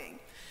on moving.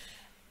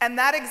 And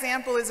that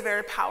example is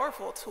very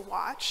powerful to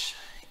watch,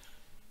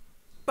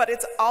 but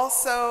it's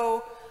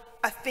also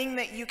a thing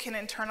that you can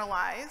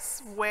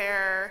internalize,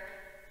 where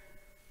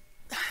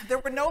there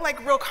were no like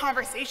real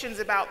conversations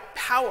about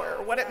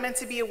power, what it meant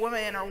to be a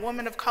woman or a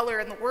woman of color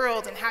in the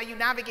world, and how you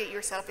navigate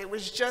yourself. It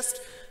was just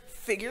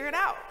figure it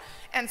out.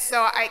 And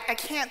so I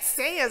can't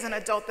say as an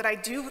adult that I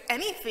do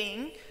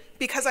anything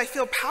because I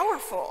feel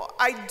powerful.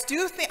 I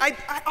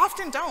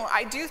often don't.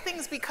 I do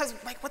things because,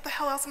 like, what the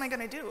hell else am I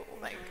gonna do?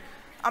 Like,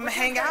 I'm gonna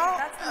hang out?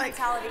 That's the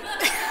mentality.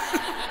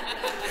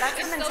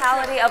 That's the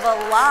mentality of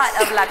a lot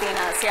of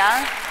Latinas,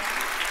 yeah?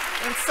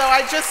 And so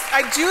I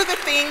do the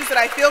things that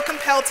I feel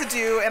compelled to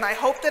do, and I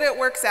hope that it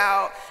works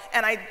out,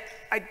 and I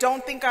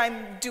don't think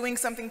I'm doing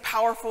something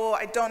powerful.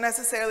 I don't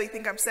necessarily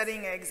think I'm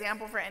setting an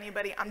example for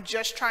anybody. I'm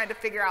just trying to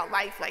figure out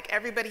life like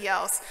everybody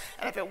else,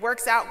 and if it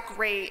works out,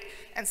 great.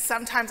 And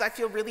sometimes I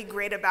feel really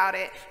great about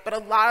it, but a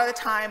lot of the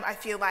time I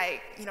feel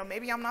like, you know,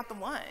 maybe I'm not the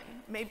one.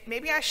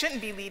 Maybe I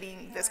shouldn't be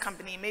leading this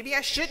company. Maybe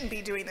I shouldn't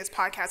be doing this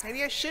podcast.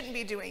 Maybe I shouldn't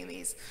be doing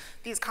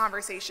these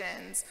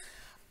conversations.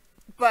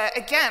 But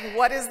again,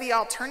 what is the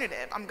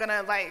alternative? I'm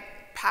gonna like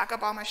pack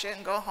up all my shit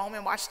and go home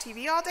and watch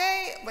TV all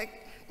day?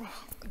 Like,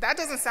 that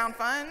doesn't sound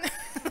fun.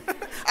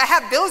 I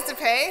have bills to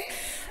pay.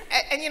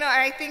 And you know,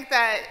 I think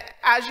that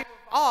as you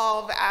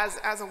evolve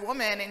as a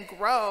woman and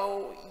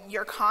grow,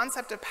 your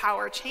concept of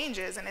power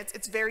changes, and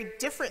it's very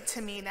different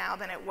to me now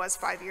than it was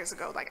 5 years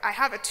ago. Like, I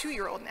have a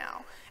 2-year-old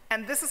now,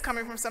 and this is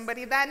coming from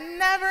somebody that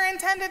never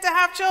intended to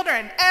have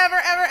children,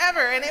 ever, ever, ever.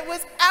 And it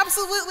was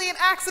absolutely an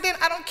accident.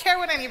 I don't care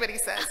what anybody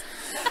says.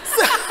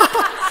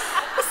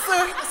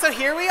 So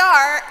here we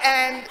are,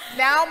 and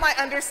now my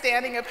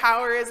understanding of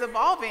power is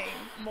evolving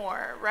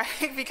more,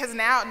 right? Because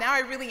now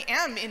I really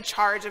am in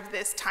charge of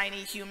this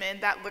tiny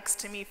human that looks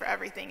to me for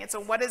everything. And so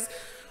what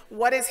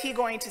is he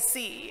going to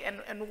see?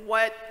 And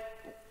what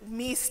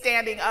me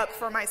standing up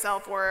for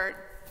myself or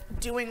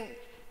doing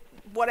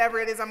whatever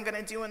it is I'm going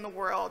to do in the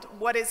world,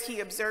 what is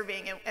he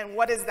observing, and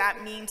what does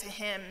that mean to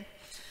him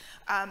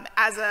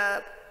as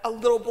a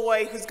little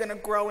boy who's going to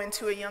grow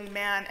into a young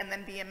man and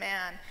then be a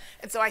man?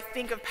 And so I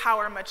think of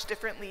power much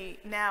differently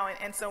now,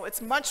 and so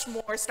it's much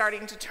more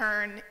starting to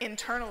turn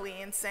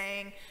internally and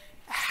saying,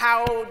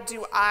 how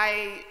do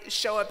I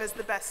show up as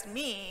the best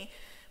me?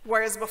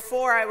 Whereas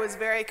before I was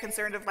very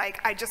concerned of like,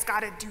 I just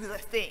got to do the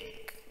thing.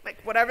 Like,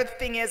 whatever the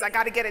thing is, I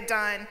got to get it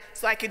done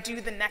so I could do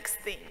the next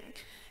thing.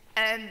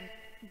 And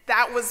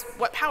that was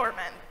what power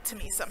meant to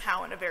me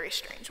somehow in a very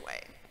strange way.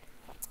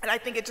 And I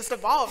think it just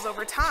evolves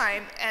over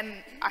time,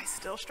 and I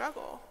still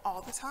struggle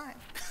all the time.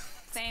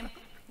 Same.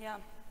 Yeah,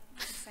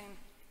 same.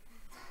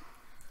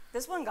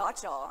 This one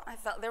got y'all. I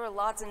felt there were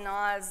lots of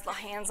nods,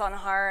 hands on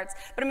hearts.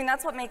 But I mean,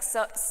 that's what makes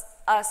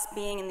us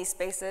being in these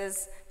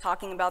spaces,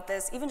 talking about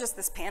this, even just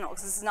this panel,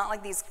 because this is not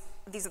like these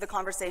are the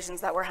conversations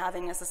that we're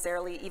having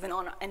necessarily even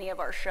on any of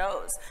our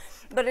shows.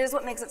 But it is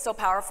what makes it so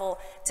powerful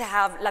to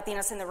have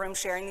Latinas in the room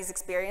sharing these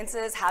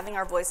experiences, having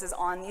our voices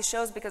on these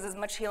shows, because as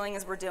much healing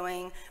as we're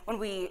doing when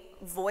we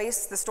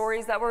voice the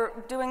stories that we're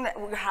doing, that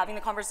we're having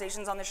the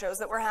conversations on the shows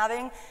that we're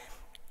having,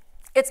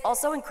 it's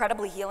also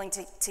incredibly healing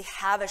to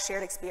have a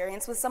shared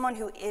experience with someone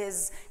who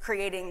is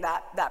creating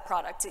that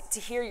product, to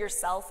hear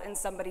yourself in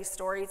somebody's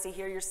story, to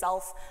hear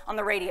yourself on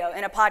the radio,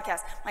 in a podcast.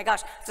 My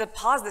gosh, to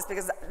pause this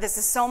because this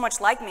is so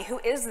much like me. Who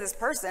is this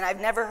person?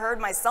 I've never heard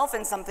myself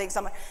in something.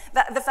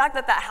 The fact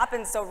that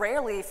happens so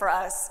rarely for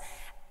us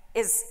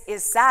is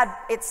sad.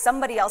 It's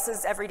somebody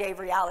else's everyday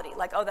reality.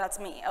 Like, oh, that's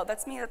me. Oh,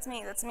 that's me, that's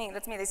me, that's me,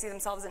 that's me. They see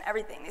themselves in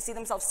everything. They see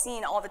themselves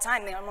seen all the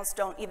time. They almost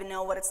don't even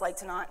know what it's like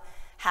to not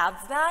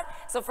have that.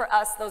 So for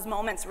us, those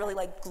moments really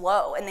like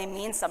glow and they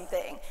mean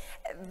something.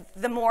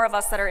 The more of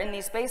us that are in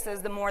these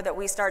spaces, the more that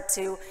we start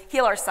to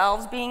heal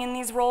ourselves being in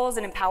these roles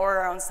and empower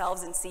our own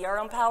selves and see our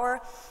own power.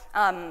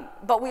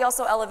 But we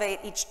also elevate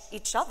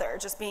each other,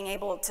 just being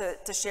able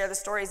to share the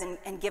stories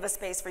and give a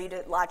space for you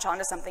to latch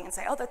onto something and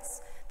say, oh,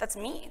 that's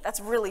me. That's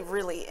really,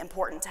 really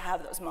important to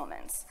have those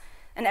moments.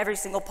 And every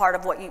single part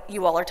of what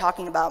you all are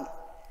talking about,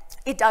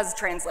 it does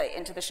translate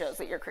into the shows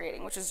that you're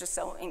creating, which is just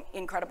so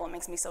incredible. It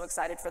makes me so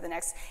excited for the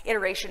next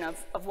iteration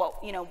of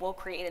what we'll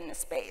create in this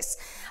space.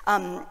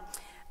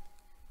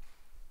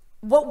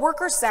 What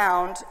worker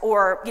sound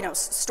or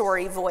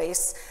story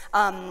voice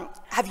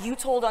have you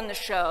told on the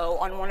show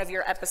on one of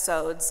your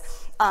episodes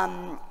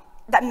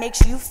that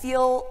makes you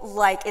feel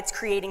like it's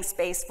creating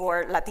space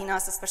for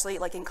Latinas, especially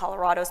like in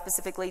Colorado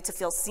specifically, to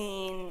feel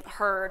seen,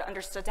 heard,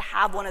 understood, to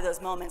have one of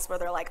those moments where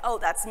they're like, oh,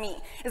 that's me?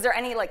 Is there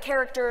any like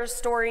character,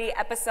 story,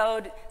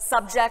 episode,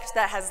 subject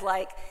that has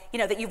like,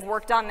 that you've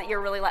worked on that you're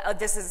really like, oh,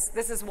 this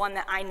is one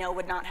that I know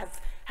would not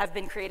have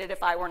been created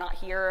if I were not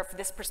here, if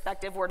this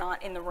perspective were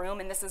not in the room,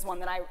 and this is one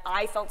that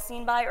I felt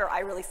seen by, or I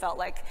really felt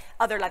like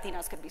other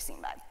Latinas could be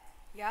seen by?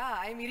 Yeah,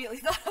 I immediately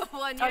thought of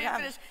one. You didn't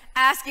finish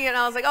asking it, and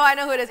I was like, oh, I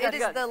know who it is. It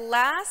is the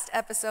last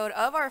episode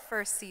of our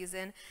first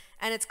season,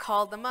 and it's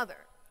called The Mother.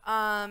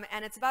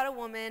 And it's about a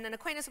woman, an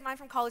acquaintance of mine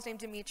from college named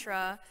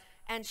Demetra,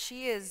 and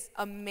she is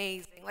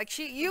amazing. Like,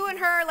 you and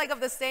her, like, of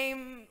the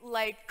same,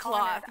 like,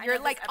 cloth. You're,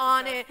 like,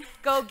 on it,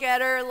 go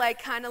get her,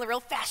 like, kind of real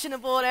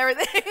fashionable and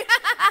everything.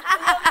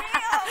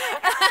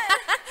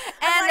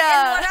 And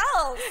what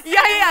else?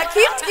 Yeah,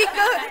 keep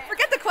going.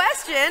 Forget the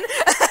question.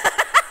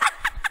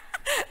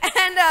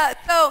 And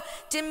so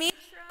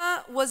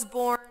Demetra was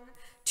born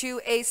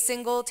to a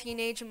single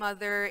teenage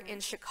mother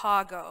in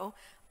Chicago,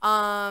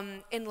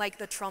 in like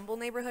the Trumbull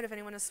neighborhood, if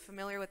anyone is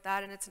familiar with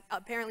that, and it's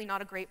apparently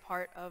not a great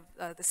part of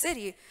the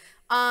city.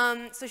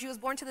 So she was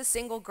born to the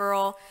single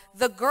girl.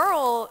 The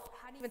girl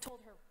hadn't even told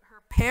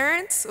her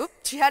parents,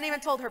 she hadn't even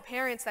told her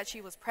parents that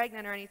she was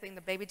pregnant or anything.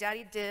 The baby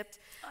daddy dipped.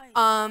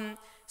 So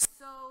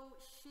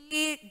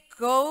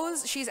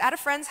she's at a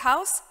friend's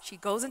house, she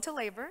goes into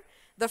labor.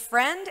 The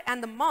friend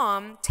and the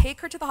mom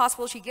take her to the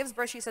hospital. She gives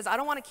birth. She says, I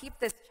don't want to keep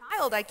this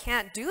child. I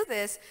can't do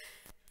this.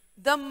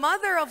 The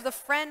mother of the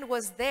friend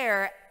was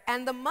there,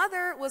 and the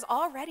mother was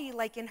already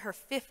like in her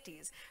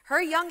 50s.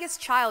 Her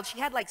youngest child, she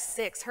had like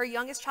 6. Her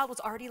youngest child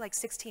was already like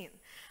 16.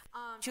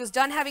 She was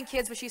done having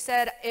kids, but she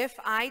said, if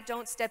I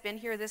don't step in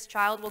here, this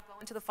child will go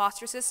into the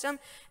foster system,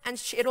 and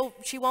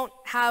she won't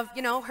have,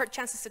 her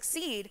chance to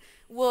succeed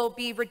will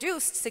be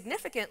reduced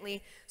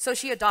significantly, so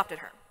she adopted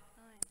her.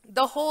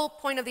 The whole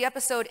point of the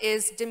episode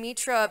is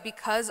Demetra,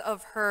 because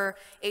of her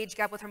age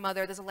gap with her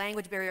mother, there's a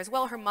language barrier as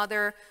well. Her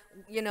mother,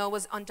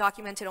 was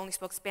undocumented, only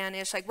spoke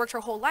Spanish, like worked her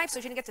whole life, so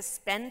she didn't get to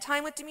spend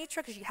time with Demetra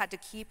because she had to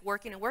keep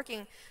working and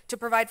working to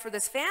provide for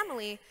this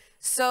family.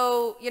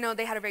 So,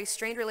 they had a very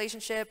strained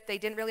relationship. They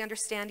didn't really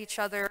understand each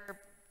other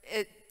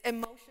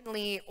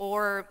emotionally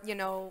or,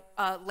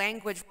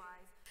 language-wise.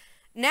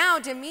 Now,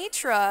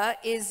 Demetra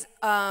is,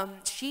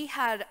 she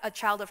had a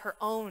child of her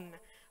own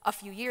a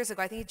few years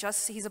ago. I think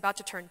he's about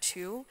to turn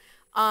 2.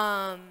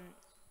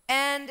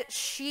 And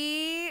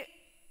the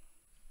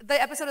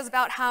episode is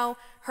about how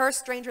her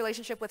strange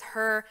relationship with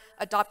her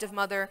adoptive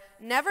mother,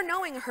 never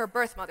knowing her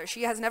birth mother,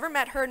 she has never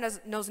met her,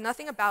 knows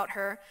nothing about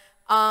her,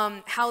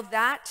 how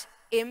that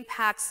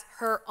impacts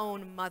her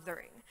own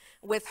mothering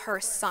with her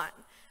son.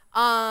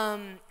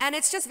 And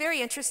it's just very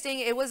interesting.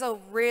 It was a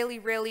really,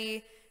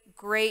 really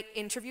great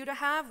interview to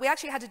have. We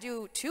actually had to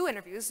do 2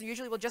 interviews.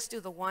 Usually we'll just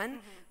do the one,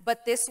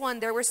 but this one,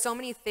 there were so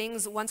many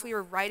things once we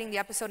were writing the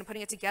episode and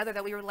putting it together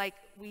that we were like,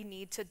 we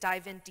need to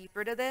dive in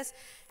deeper to this.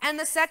 And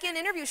the second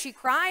interview, she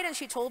cried and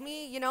she told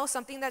me,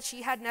 something that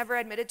she had never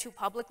admitted to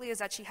publicly is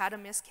that she had a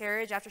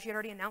miscarriage after she had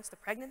already announced the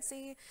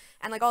pregnancy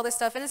and like all this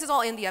stuff. And this is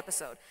all in the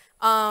episode.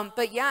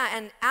 But yeah,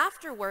 and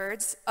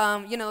afterwards,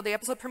 the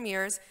episode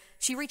premieres.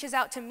 she reaches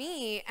out to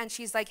me and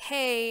she's like,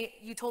 hey,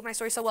 you told my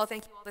story so well,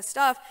 thank you, all this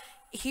stuff.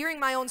 Hearing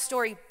my own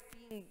story,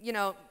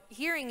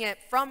 hearing it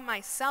from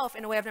myself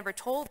in a way I've never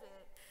told it,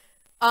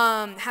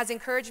 has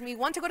encouraged me,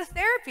 one, to go to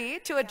therapy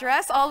to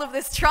address all of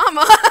this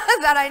trauma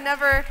that I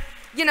never,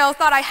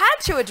 thought I had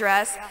to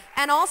address. Yeah.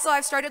 And also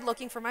I've started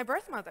looking for my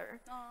birth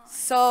mother.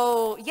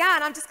 So yeah,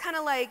 and I'm just kind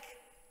of like,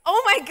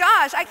 oh my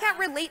gosh, I can't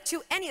relate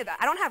to any of that.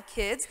 I don't have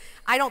kids.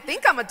 I don't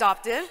think I'm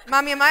adopted.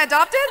 Mommy, am I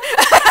adopted?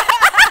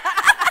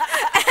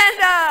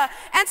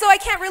 And so I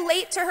can't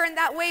relate to her in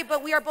that way,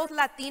 but we are both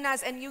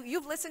Latinas, and you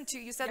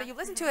said that you've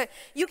listened to it.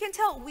 You can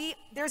tell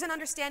there's an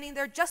understanding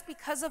there just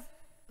because of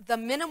the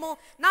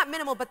not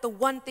minimal, but the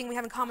one thing we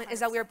have in common 100%. Is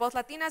that we are both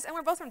Latinas and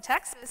we're both from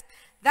Texas.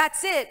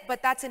 That's it,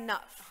 but that's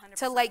enough 100%.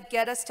 To like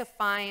get us to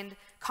find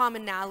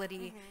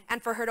commonality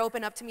and for her to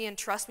open up to me and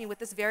trust me with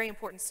this very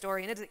important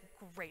story, and it is a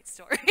great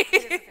story.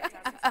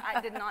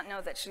 I did not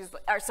know that so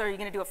are you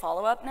gonna do a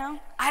follow-up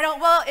now?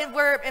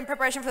 We're in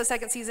preparation for the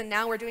second season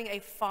now. We're doing a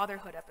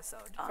fatherhood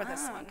episode for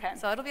this one. Okay.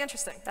 So it'll be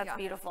interesting. That's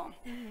beautiful.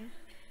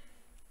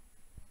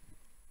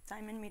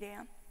 Simon,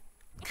 Mireya.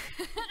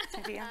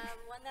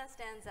 One that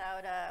stands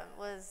out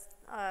was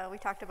we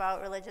talked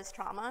about religious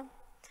trauma.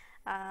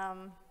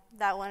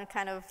 That one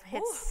kind of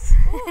hits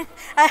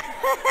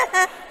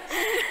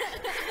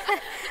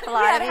a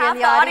lot of you in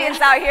the audience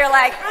out here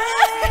like,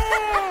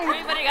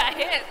 everybody got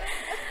hit.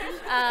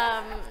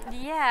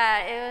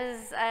 Yeah, it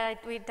was.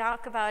 We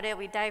talk about it.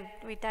 We dive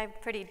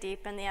pretty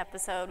deep in the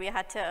episode. We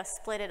had to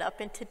split it up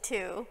into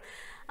two.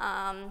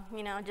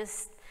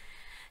 Just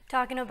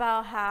talking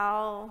about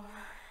how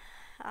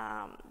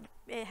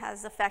it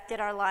has affected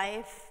our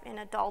life in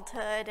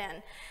adulthood,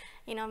 and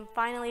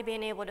finally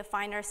being able to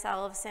find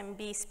ourselves and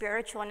be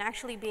spiritual and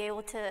actually be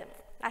able to.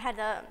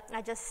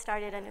 I just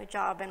started a new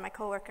job, and my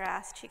coworker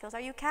asked, she goes,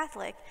 "Are you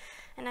Catholic?"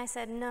 And I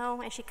said,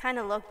 "No," and she kind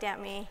of looked at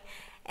me,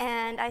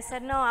 and I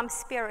said, "No, I'm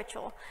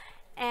spiritual."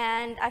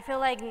 And I feel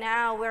like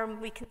now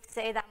we can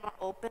say that more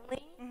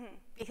openly,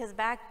 because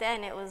back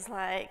then it was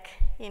like,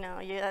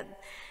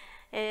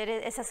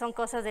 esas son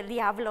cosas del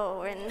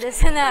diablo and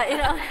this and that, it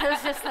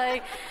was just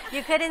like,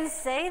 you couldn't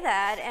say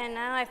that. And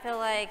now I feel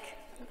like,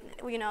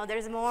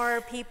 there's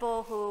more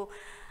people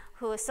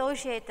who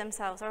associate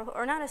themselves,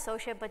 or not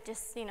associate, but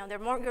just,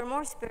 you're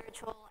more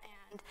spiritual.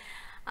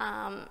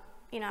 And,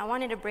 I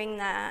wanted to bring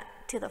that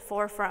to the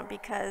forefront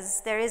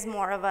because there is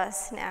more of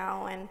us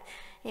now. And,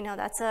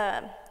 that's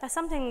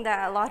something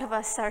that a lot of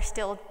us are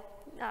still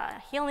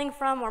healing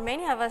from, or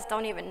many of us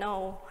don't even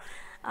know.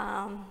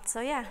 So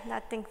yeah, I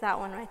think that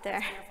one right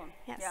there.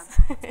 Yes. Yeah,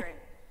 that's great.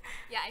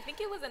 Yeah, I think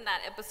it was in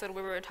that episode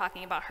where we were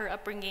talking about her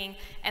upbringing,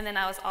 and then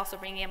I was also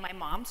bringing in my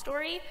mom's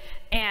story,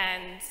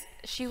 and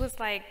she was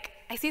like,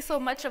 "I see so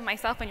much of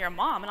myself in your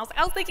mom," and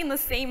I was thinking the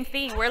same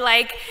thing. Where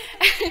like,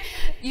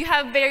 you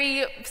have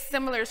very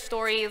similar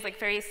stories, like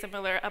very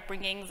similar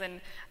upbringings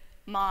and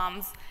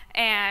moms,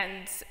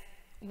 and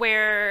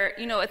where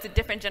it's a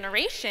different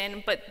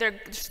generation, but they're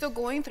still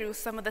going through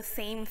some of the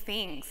same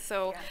things.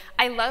 So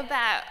I love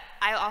that.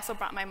 I also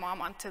brought my mom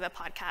onto the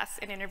podcast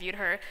and interviewed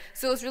her.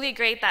 So it was really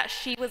great that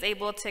she was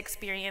able to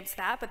experience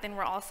that, but then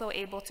we're also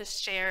able to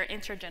share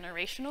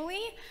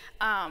intergenerationally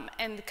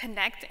and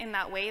connect in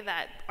that way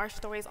that our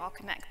stories all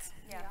connect.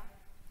 Yeah,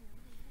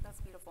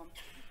 that's beautiful.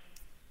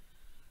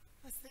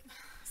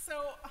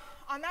 So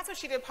on That's What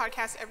She Did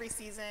podcast, every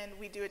season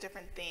we do a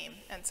different theme.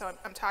 And so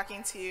I'm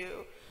talking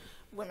to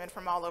women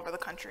from all over the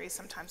country,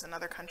 sometimes in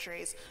other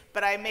countries,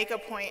 but I make a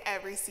point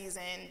every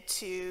season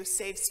to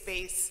save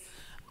space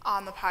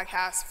on the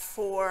podcast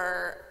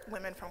for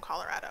women from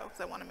Colorado,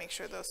 because I want to make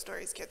sure those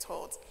stories get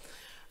told.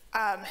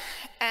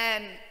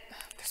 And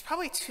there's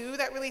probably two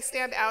that really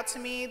stand out to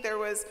me. There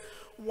was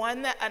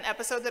an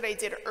episode that I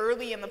did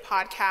early in the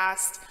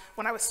podcast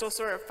when I was still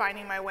sort of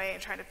finding my way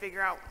and trying to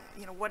figure out,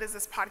 what is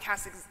this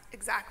podcast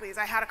exactly? Is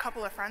I had a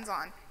couple of friends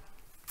on.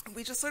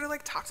 We just sort of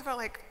like talked about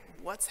like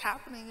what's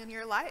happening in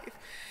your life.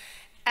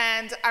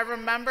 And I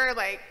remember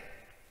like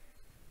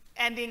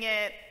ending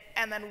it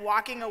and then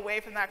walking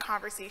away from that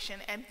conversation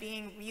and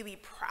being really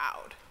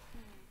proud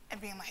and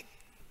being like,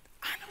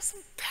 I know some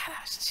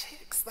badass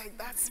chicks, like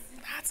that's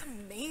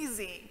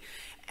amazing.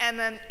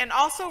 And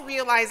also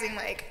realizing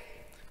like,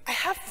 I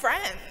have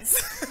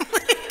friends.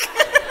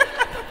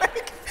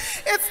 like,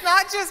 it's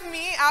not just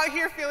me out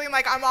here feeling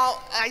like I'm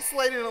all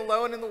isolated and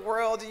alone in the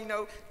world,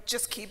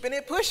 just keeping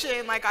it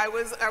pushing like I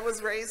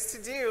was raised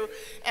to do.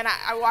 And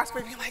I walked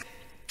away being like,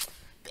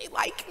 they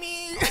like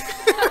me.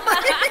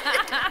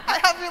 I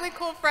have really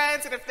cool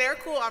friends, and if they're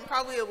cool, I'm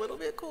probably a little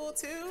bit cool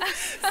too.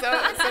 So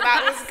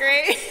that was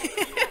great.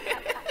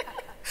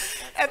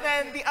 And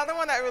then the other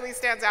one that really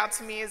stands out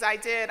to me is I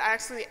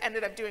actually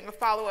ended up doing a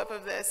follow-up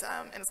of this,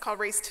 and it's called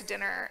Race to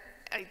Dinner.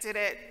 I did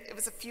it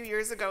was a few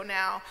years ago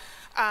now,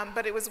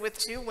 but it was with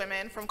two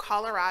women from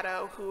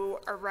Colorado who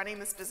are running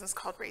this business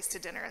called Race to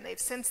Dinner, and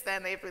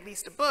they've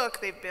released a book,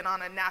 they've been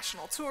on a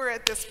national tour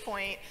at this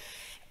point,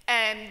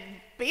 and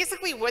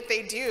basically what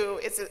they do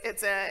is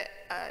it's a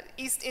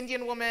East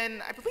Indian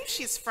woman, I believe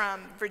she's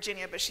from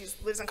Virginia, but she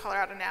lives in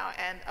Colorado now,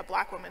 and a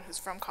black woman who's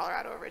from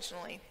Colorado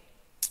originally.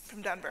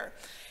 from Denver.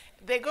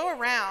 They go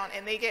around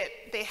and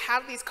they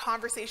have these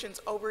conversations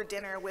over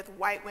dinner with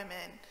white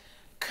women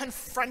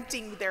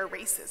confronting their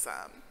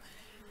racism.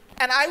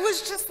 And I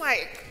was just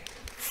like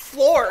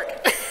floored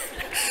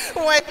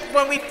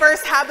when we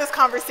first had this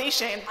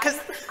conversation.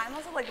 I'm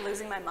also like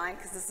losing my mind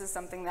because this is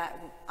something that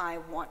I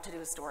want to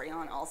do a story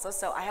on also.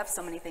 So I have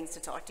so many things to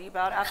talk to you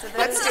about after this.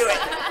 Let's do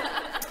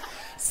it.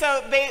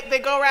 So they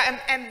go around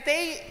and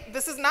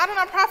this is not a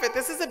nonprofit,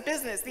 this is a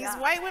business. These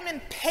white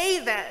women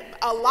pay them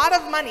a lot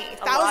of money,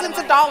 thousands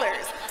of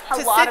dollars,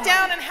 to sit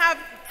down and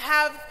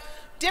have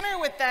dinner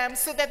with them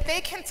so that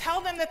they can tell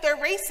them that they're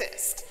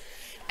racist.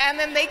 And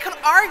then they can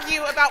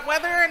argue about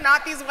whether or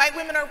not these white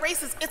women are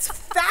racist. It's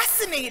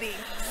fascinating,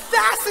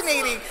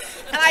 fascinating.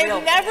 And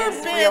I've never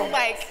been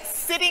like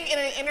sitting in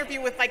an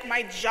interview with like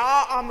my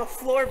jaw on the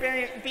floor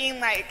being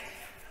like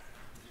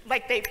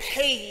they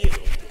pay you.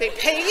 They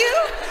pay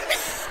you?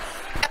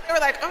 And they were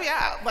like, oh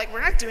yeah, like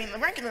we're not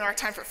giving our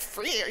time for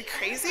free. Are you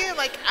crazy?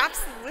 Like,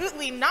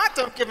 absolutely not,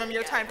 don't give them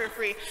your time for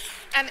free.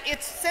 And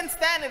since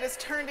then, it has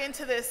turned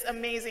into this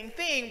amazing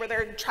thing where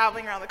they're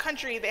traveling around the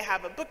country. They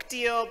have a book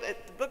deal. The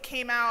book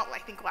came out, I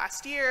think,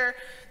 last year.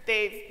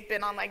 They've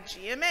been on like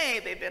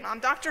GMA. They've been on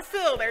Dr.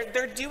 Phil.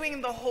 They're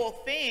doing the whole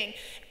thing.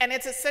 And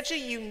it's such a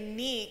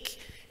unique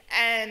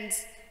and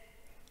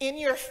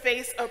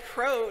in-your-face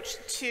approach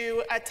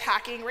to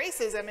attacking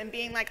racism and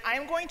being like,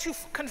 I'm going to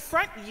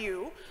confront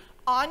you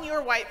on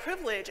your white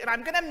privilege, and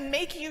I'm gonna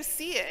make you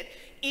see it,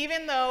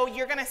 even though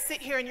you're gonna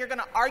sit here and you're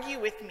gonna argue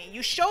with me.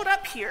 You showed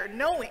up here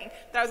knowing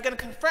that I was gonna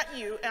confront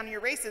you on your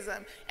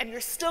racism, and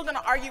you're still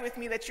gonna argue with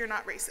me that you're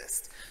not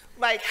racist.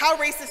 Like, how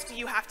racist do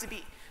you have to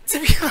be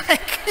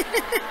like...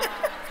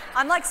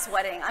 I'm like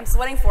sweating. I'm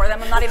sweating for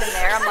them. I'm not even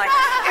there. I'm like,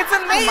 it's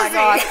amazing. Oh my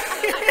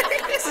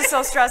God. This is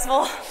so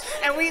stressful.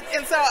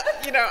 And so,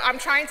 you know, I'm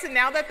trying to,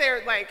 now that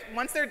they're like,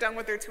 once they're done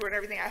with their tour and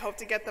everything, I hope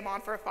to get them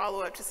on for a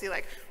follow-up to see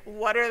like,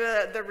 what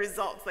are the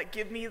results? Like,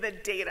 give me the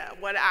data,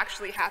 what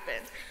actually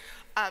happened.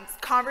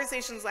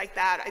 Conversations like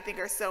that, I think,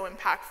 are so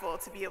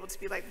impactful to be able to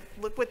be like,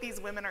 look what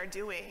these women are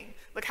doing.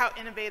 Look how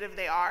innovative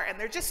they are. And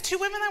they're just two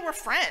women that were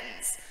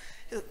friends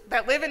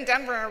that live in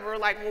Denver, and we're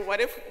like, well,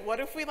 what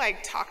if we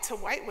like talk to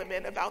white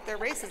women about their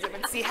racism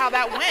and see how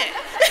that went?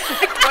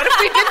 Like, what if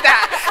we did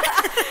that?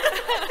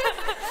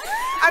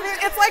 I mean,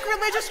 it's like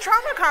religious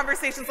trauma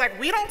conversations. Like,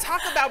 we don't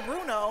talk about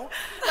Bruno.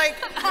 Like,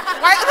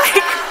 why? Like,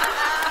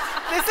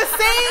 it's the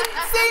same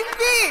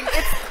thing.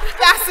 It's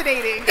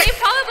fascinating. They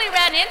probably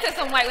ran into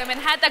some white women,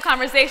 had that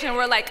conversation, and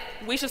were like,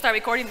 we should start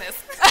recording this.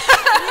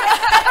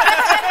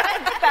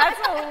 That's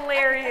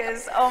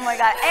hilarious. Oh my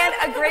God.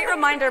 And a great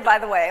reminder, by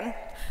the way,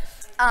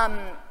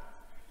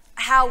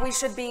 how we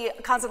should be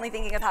constantly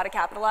thinking of how to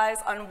capitalize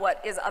on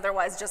what is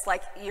otherwise just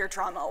like your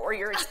trauma or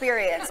your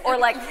experience or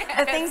like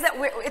the things that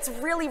it's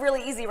really,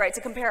 really easy, right, to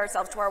compare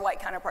ourselves to our white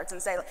counterparts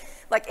and say,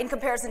 like, in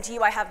comparison to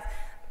you, I have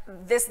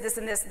this,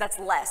 and this that's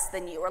less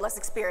than you, or less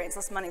experience,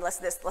 less money, less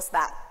this, less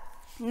that.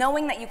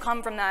 Knowing that you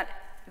come from that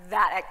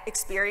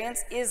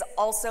experience is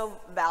also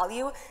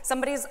value.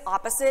 Somebody's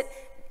opposite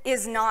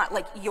is not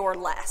like you're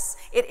less.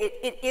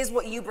 It is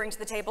what you bring to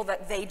the table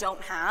that they don't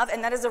have,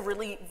 and that is a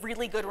really,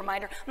 really good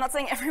reminder. I'm not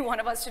saying every one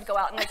of us should go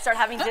out and like start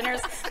having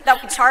dinners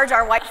that we charge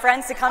our white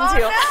friends to come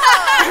to. No.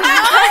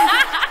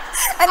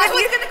 And then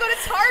we're gonna go to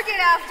Target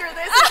after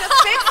this and just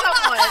pick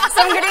someone.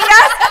 Some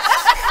gringas?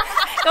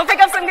 Go pick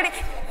up some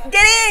gringas.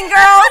 Get in,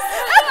 girls!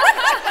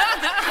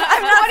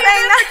 I'm not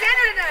saying that.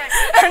 Dinner tonight?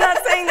 I'm not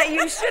saying that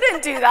you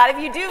shouldn't do that. If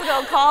you do,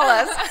 go call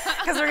us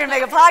because we're gonna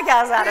make a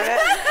podcast out of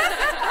it.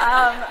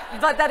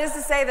 But that is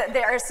to say that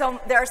there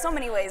are so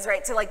many ways,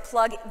 right, to like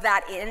plug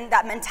that in,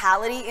 that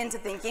mentality into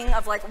thinking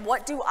of like,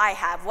 what do I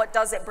have? What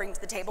does it bring to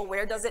the table?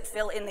 Where does it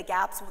fill in the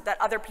gaps that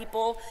other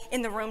people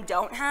in the room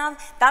don't have?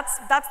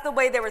 That's the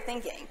way they were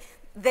thinking.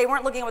 They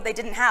weren't looking at what they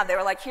didn't have. They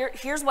were like,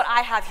 here's what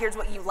I have, here's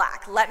what you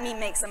lack. Let me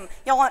make some,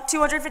 y'all want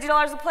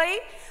 $250 a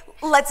plate?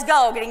 Let's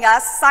go,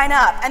 gringas, sign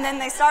up. And then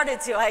they started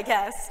to, I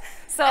guess.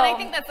 So, and I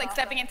think that's like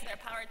stepping into their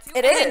power too.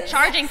 It and is. then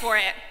charging for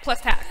it,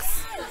 plus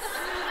tax.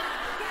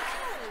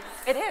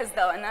 It is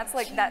though, and that's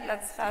like,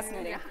 that's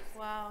fascinating.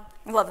 Wow.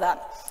 I love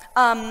that.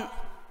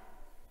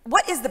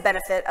 What is the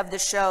benefit of the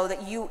show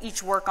that you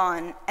each work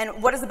on,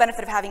 and what is the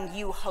benefit of having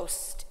you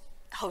host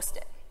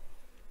it?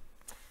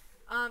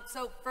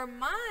 So for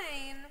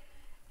mine,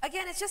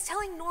 again, it's just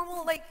telling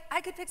normal, like,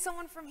 I could pick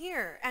someone from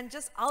here and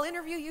just, I'll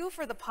interview you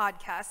for the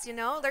podcast, you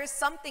know? There's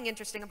something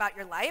interesting about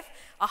your life,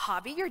 a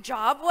hobby, your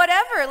job,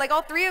 whatever. Like,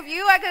 all three of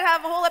you, I could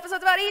have a whole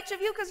episode about each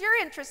of you because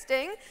you're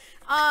interesting.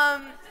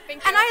 And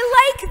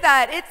I like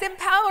that. It's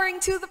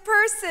empowering to the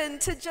person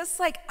to just,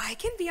 like, I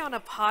can be on a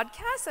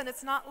podcast and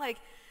it's not like,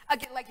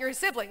 again, like your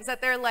siblings,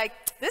 that they're like,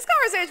 this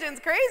conversation's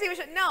crazy, we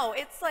should, no,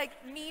 it's like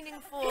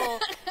meaningful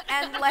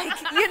and like,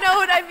 you know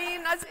what I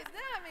mean? It's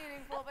not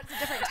meaningful, but it's a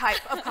different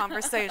type of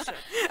conversation.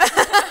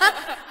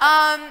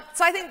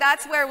 So I think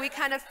that's where we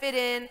kind of fit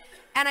in,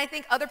 and I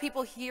think other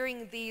people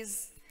hearing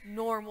these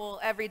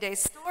normal, everyday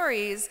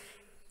stories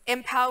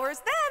empowers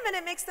them, and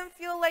it makes them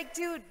feel like,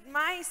 dude,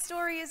 my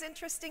story is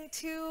interesting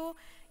too.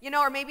 you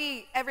know, or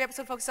maybe every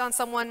episode focuses on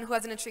someone who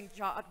has an interesting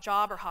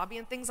job or hobby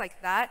and things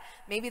like that.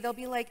 Maybe they'll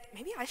be like,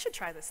 maybe I should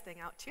try this thing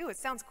out too. It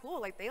sounds cool.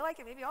 Like, they like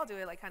it, maybe I'll do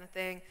it, like, kind of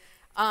thing.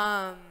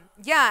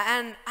 Yeah,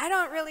 and I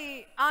don't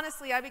really,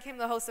 honestly, I became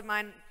the host of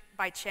mine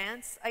by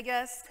chance, I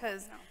guess,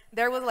 because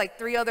there was like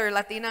 3 other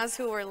Latinas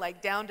who were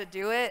like down to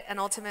do it, and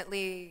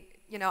ultimately,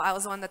 you know, I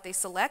was the one that they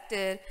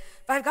selected.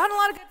 But I've gotten a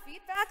lot of good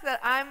feedback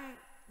that I'm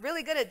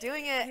really good at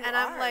doing it, and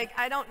I'm like,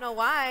 I don't know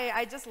why,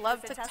 I just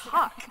love to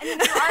talk. And you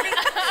already,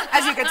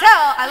 as you can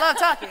tell, I love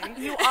talking.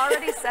 You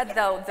already said,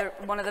 though,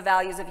 one of the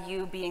values of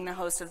you being the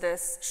host of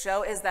this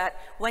show is that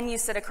when you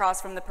sit across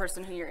from the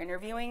person who you're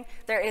interviewing,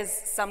 there is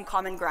some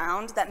common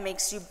ground that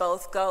makes you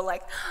both go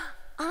like,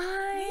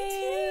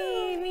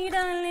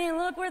 Mira,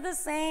 look, we're the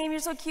same, you're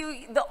so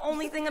cute. The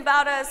only thing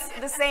about us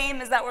the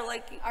same is that we're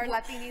like, our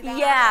Latinidad.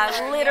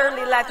 Yeah,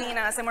 literally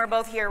Latinas, and we're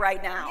both here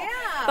right now.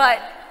 Yeah.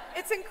 But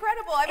it's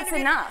incredible. I mean, it's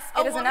enough.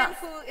 A woman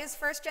who is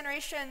first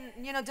generation,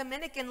 you know,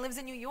 Dominican, lives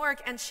in New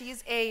York, and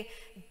she's a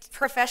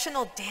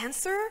professional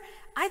dancer.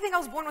 I think I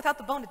was born without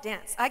the bone to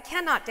dance. I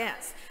cannot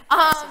dance. And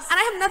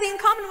I have nothing in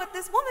common with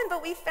this woman,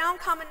 but we found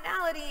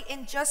commonality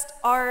in just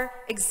our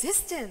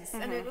existence.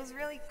 And it was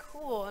really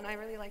cool, and I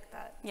really like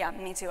that. Yeah,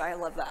 me too. I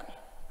love that.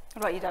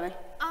 What about you, Devin?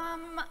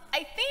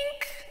 I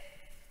think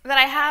that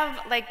I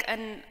have like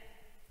a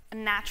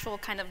natural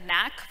kind of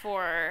knack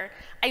for,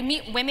 I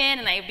meet women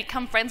and I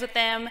become friends with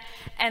them,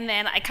 and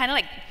then I kind of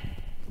like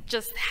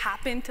just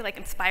happen to like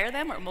inspire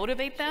them or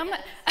motivate them.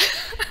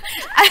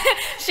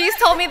 She's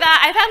told me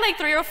that. I've had like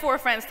 3 or 4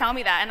 friends tell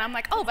me that, and I'm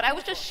like, oh, but I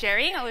was just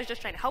sharing. I was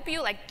just trying to help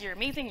you. Like, you're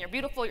amazing, you're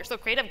beautiful, you're so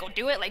creative. Go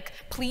do it. Like,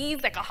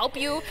 please, like, I'll help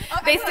you.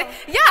 Basically,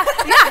 yeah.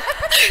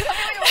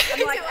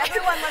 I'm like,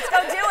 everyone, let's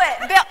go do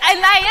it.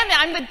 And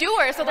I'm the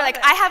doer. So they're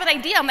like, I have an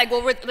idea. I'm like,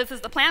 well, this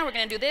is the plan. We're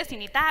gonna do this. You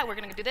need that. We're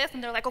gonna do this.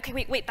 And they're like, okay,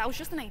 wait, that was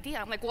just an idea.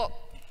 I'm like, well,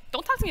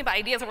 don't talk to me about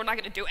ideas or we're not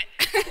gonna do it.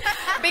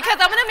 Because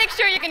I'm gonna make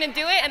sure you're gonna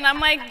do it, and I'm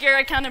like your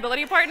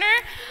accountability partner.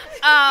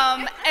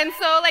 And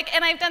so like,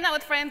 and I've done that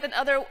with friends and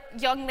other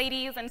young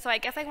ladies, and so I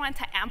guess I wanted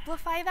to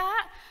amplify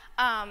that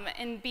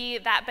and be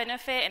that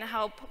benefit and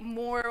help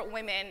more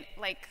women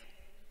like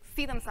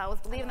see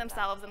themselves, believe in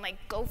themselves, and like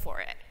go for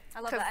it. I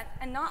love that.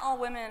 And not all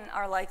women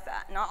are like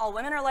that. Not all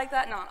women are like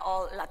that. Not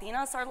all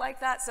Latinas are like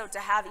that. So to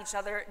have each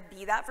other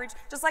be that for each,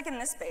 just like in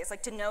this space,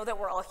 like to know that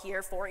we're all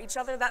here for each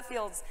other, that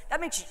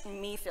makes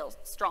me feel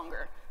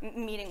stronger,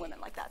 meeting women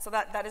like that. So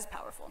that is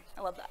powerful.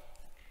 I love that.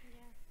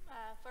 Yeah.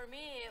 For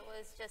me, it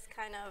was just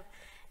kind of,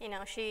 you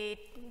know,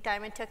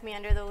 Diamond took me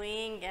under the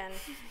wing, and,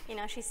 you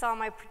know, she saw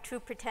my true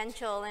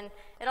potential, and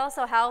it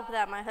also helped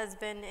that my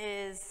husband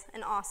is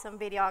an awesome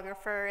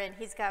videographer, and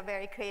he's got a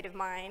very creative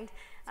mind.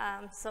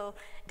 So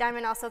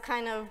Diamond also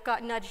kind of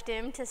nudged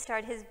him to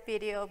start his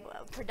video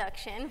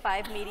production,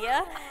 Vibe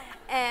Media.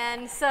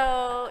 And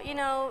so, you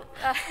know,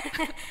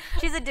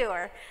 she's a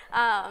doer.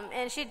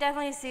 And she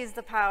definitely sees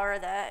the power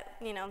that,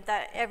 you know,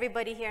 that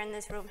everybody here in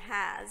this room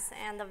has,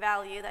 and the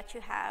value that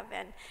you have.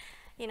 And,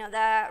 you know,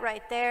 that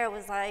right there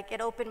was like,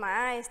 it opened my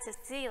eyes to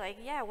see, like,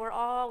 yeah, we're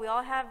all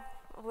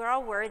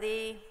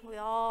worthy. We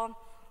all,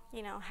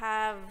 you know,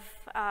 have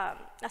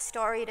a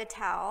story to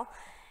tell.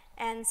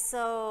 And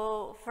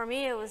so for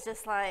me, it was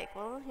just like,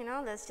 well, you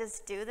know, let's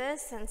just do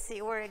this and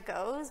see where it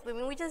goes. I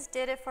mean, we just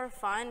did it for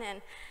fun,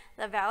 and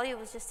the value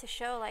was just to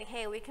show, like,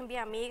 hey, we can be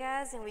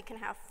amigas and we can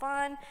have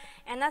fun.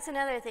 And that's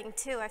another thing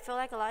too. I feel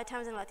like a lot of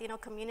times in the Latino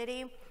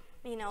community,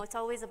 you know, it's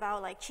always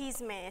about like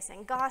chismes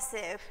and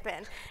gossip,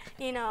 and,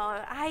 you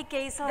know, ay, que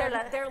hizo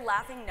they're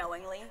laughing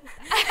knowingly.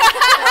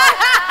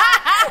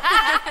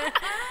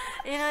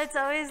 You know, it's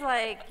always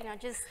like, you know,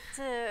 just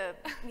to,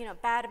 you know,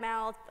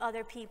 badmouth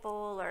other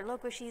people, or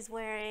look what she's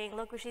wearing,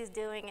 look what she's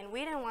doing, and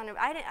we didn't want to.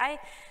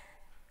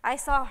 I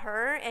saw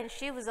her, and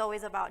she was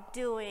always about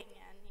doing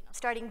and, you know,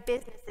 starting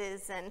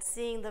businesses and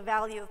seeing the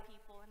value of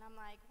people, and I'm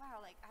like, wow,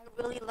 like I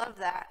really love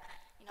that.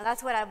 You know,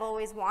 that's what I've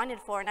always wanted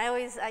for, and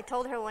I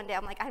told her one day,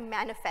 I'm like, I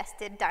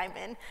manifested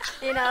Diamond,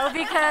 you know,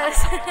 because,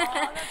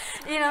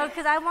 you know,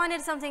 because I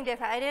wanted something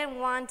different. I didn't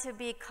want to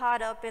be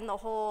caught up in the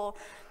whole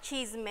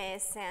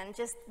chismes and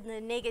just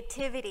the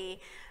negativity.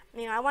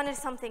 You know, I wanted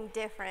something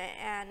different,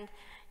 and,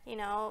 you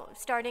know,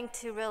 starting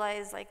to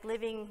realize, like,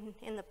 living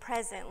in the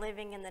present,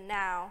 living in the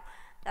now,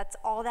 that's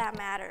all that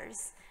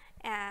matters.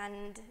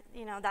 And,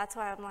 you know, that's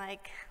why I'm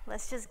like,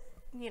 let's just,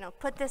 you know,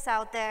 put this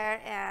out there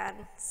and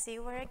see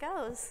where it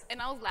goes. And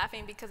I was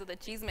laughing because of the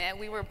chisme.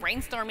 We were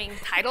brainstorming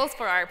titles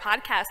for our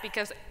podcast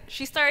because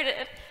she started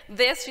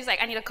this. She's like,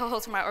 I need a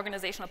co-host for my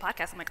organizational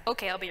podcast. I'm like,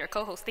 okay, I'll be your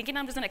co-host. Thinking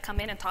I'm just gonna come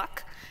in and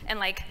talk and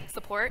like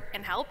support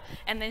and help.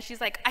 And then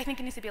she's like, I think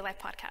it needs to be a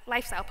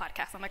lifestyle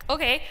podcast. I'm like,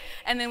 okay.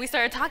 And then we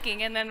started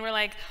talking, and then we're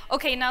like,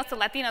 okay, now it's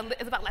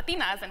it's about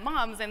Latinas and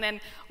moms. And then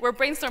we're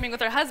brainstorming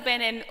with her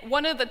husband, and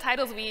one of the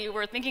titles we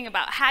were thinking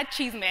about had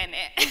chisme in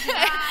it.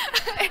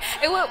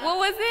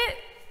 What was it?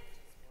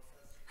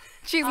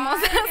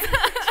 Chismosas.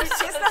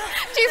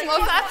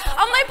 Chismosas.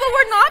 I'm like, but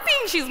we're not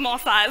being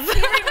chismosas. He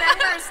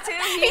remembers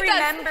too. He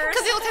remembers.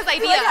 Because it was his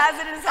idea. He has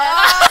it in his head.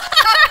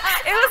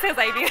 It was his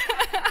idea.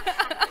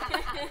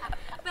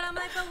 But I'm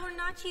like, but we're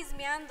not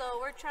chismeando.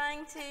 We're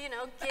trying to,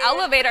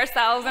 elevate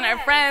ourselves and our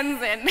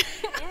friends and.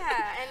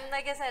 Yeah, and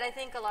like I said, I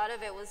think a lot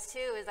of it was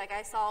too is like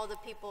I saw all the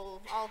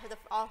people,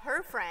 all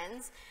her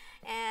friends,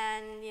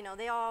 and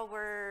they all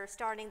were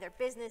starting their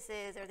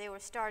businesses or they were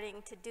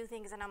starting to do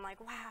things, and I'm like,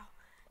 wow.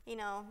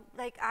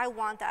 Like I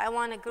want that. I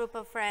want a group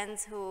of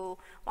friends who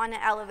want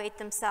to elevate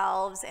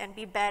themselves and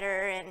be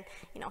better and,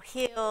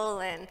 heal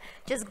and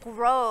just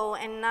grow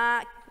and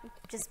not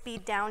just be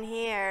down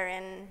here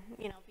and,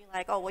 be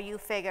like, oh, well, you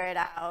figure it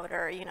out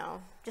or,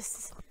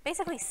 just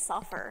basically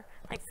suffer.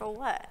 Like for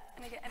what?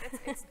 And again,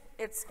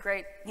 it's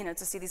great,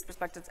 to see these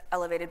perspectives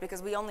elevated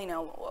because we only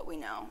know what we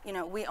know.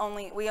 We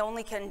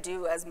only can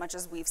do as much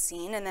as we've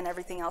seen, and then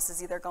everything else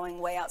is either going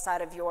way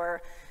outside of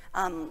your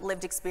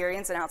lived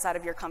experience and outside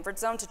of your comfort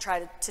zone to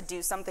try to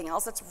do something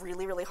else. That's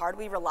really, really hard.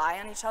 We rely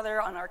on each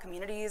other, on our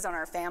communities, on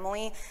our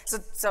family.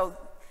 So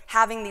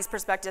having these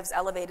perspectives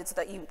elevated so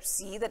that you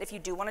see that if you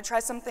do want to try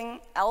something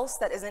else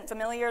that isn't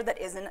familiar,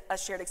 that isn't a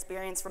shared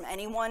experience from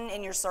anyone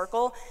in your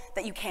circle,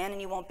 that you can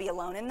and you won't be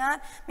alone in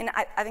that. I mean,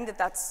 I think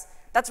that's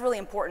really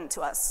important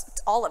to us,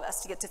 to all of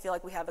us, to get to feel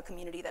like we have a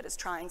community that is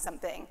trying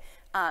something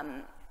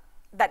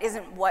that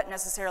isn't what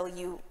necessarily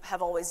you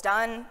have always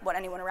done, what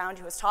anyone around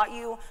you has taught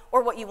you,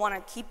 or what you want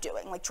to keep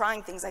doing. Like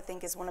trying things, I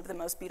think, is one of the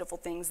most beautiful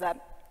things that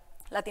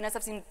Latinas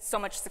have seen so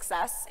much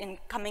success in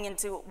coming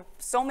into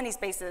so many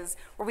spaces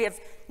where we have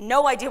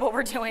no idea what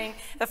we're doing.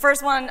 The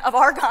first one of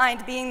our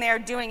kind being there,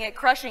 doing it,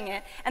 crushing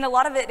it. And a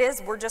lot of it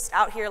is we're just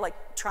out here like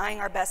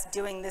trying our best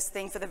doing this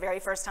thing for the very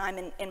first time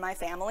in my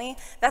family.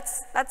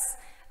 That's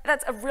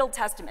a real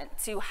testament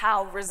to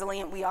how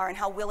resilient we are and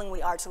how willing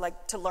we are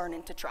to learn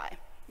and to try.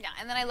 Yeah,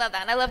 and then I love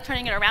that. And I love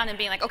turning it around and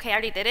being like, okay, I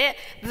already did it.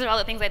 These are all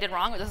the things I did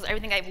wrong, or this is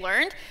everything I've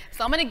learned.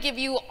 So I'm going to give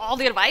you all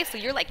the advice so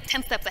you're like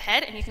 10 steps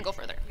ahead and you can go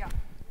further. Yeah,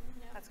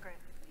 that's great.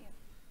 Yeah.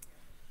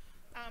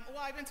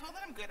 Well, I've been told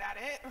that I'm good at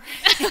it.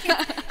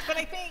 But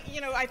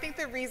I think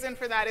the reason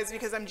for that is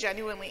because I'm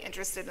genuinely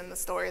interested in the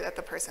story that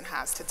the person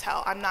has to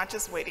tell. I'm not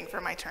just waiting for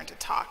my turn to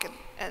talk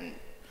and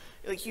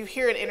like you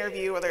hear an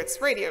interview, whether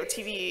it's radio,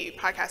 TV,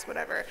 podcast,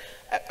 whatever,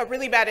 a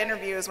really bad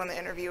interview is when the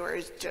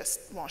interviewer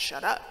just won't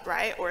shut up,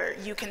 right? Or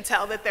you can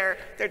tell that they're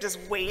just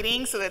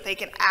waiting so that they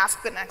can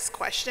ask the next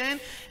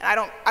question.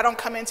 And I don't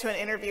come into an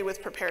interview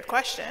with prepared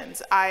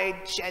questions. I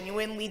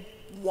genuinely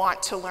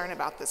want to learn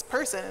about this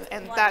person,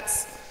 and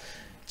that's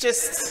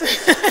just Me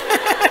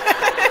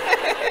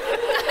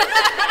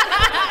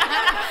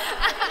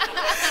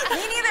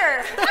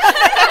neither.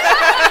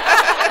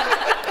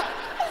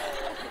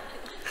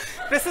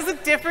 This is a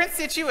different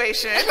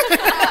situation.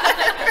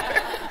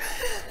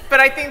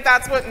 But I think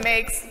that's what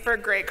makes for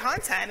great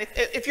content.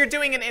 If you're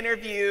doing an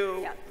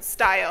interview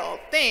style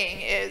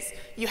thing, is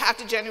you have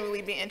to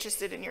genuinely be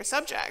interested in your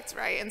subject,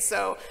 right? And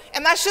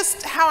that's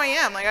just how I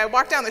am. Like I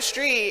walk down the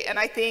street and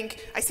I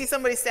see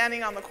somebody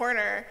standing on the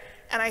corner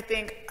and I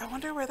think, I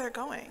wonder where they're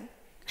going.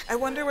 I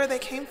wonder where they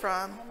came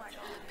from.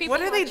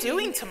 What are they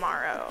doing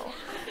tomorrow?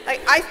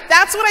 Like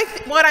that's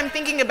what I'm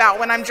thinking about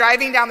when I'm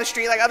driving down the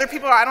street. Like other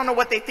people, I don't know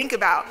what they think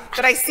about,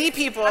 but I see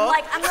people. I'm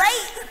like, I'm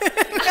late.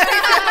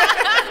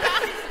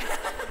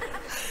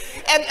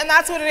 And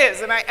that's what it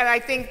is. And I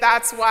think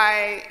that's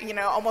why,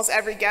 almost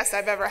every guest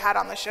I've ever had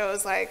on the show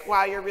is like,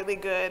 wow, you're really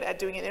good at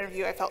doing an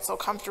interview. I felt so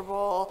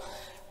comfortable.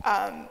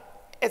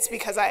 It's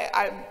because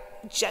I'm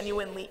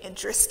genuinely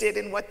interested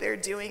in what they're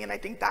doing, and I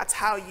think that's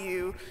how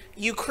you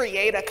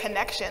create a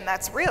connection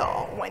that's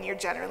real when you're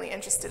generally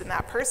interested in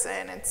that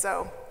person. And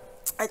so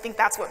I think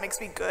that's what makes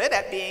me good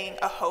at being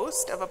a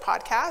host of a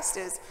podcast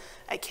is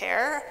I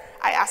care,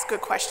 I ask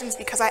good questions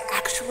because I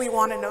actually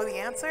want to know the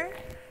answer,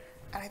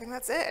 and I think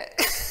that's it.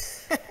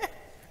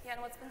 Yeah,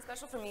 and what's been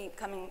special for me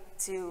coming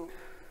to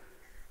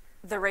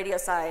the radio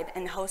side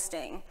and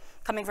hosting,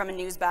 coming from a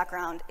news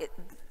background,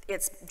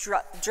 it's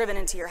driven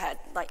into your head.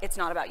 Like, it's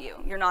not about you.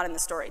 You're not in the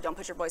story. Don't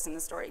put your voice in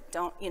the story.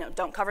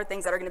 Don't cover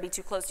things that are going to be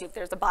too close to you. If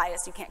there's a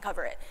bias, you can't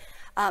cover it.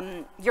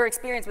 Your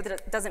experience with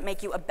it doesn't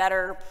make you a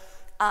better,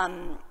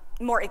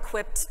 more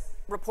equipped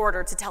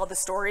reporter to tell the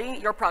story.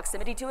 Your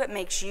proximity to it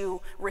makes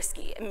you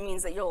risky. It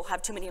means that you'll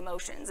have too many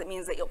emotions. It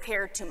means that you'll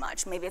care too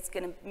much. Maybe it's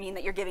going to mean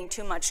that you're giving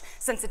too much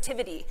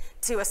sensitivity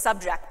to a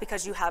subject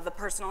because you have a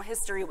personal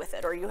history with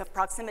it or you have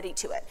proximity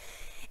to it.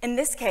 In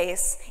this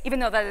case, even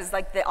though that is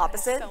like the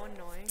opposite, so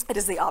annoying. It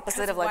is the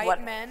opposite of like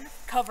white men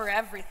cover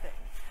everything,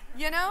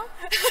 you know?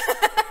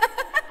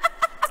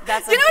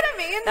 That's you know what I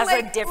mean? That's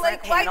like, a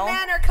different panel. White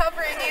men are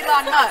covering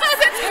Elon Musk.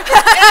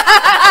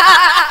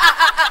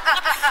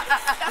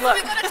 That's what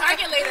we go to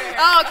Target later.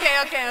 Oh,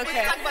 okay. We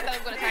can talk about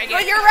that when we go to Target.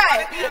 Well, you're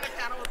right. The other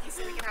panel with you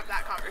so we can have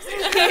that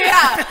conversation.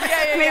 Yeah.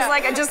 He's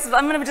like, I'm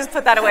gonna just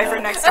put that away for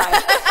next time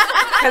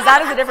because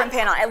that is a different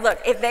panel. And look,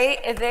 if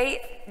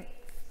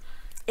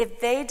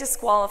they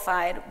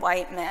disqualified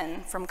white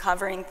men from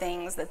covering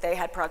things that they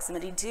had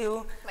proximity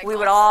to, like we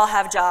would all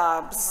have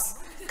jobs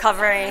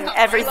covering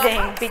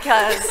everything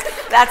because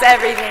that's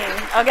everything,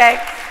 okay?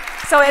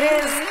 So it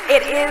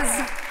is,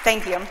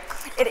 thank you.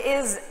 It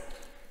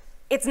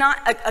it's not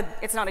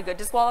a good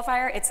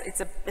disqualifier.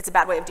 It's a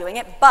bad way of doing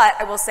it. But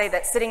I will say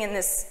that sitting in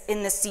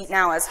this seat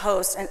now as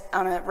host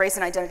on a race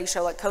and identity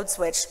show like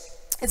Codeswitch,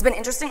 it's been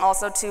interesting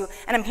also to,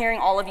 and I'm hearing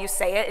all of you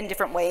say it in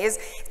different ways,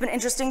 it's been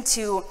interesting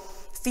to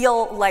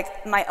feel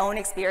like my own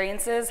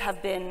experiences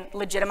have been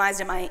legitimized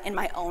in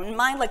my own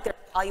mind, like there's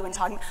value in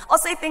talking. I'll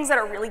say things that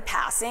are really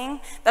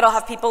passing, that I'll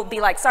have people be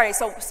like, sorry,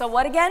 so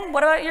what again?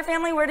 What about your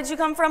family? Where did you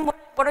come from?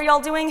 What are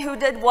y'all doing? Who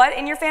did what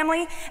in your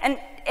family?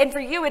 And for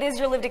you, it is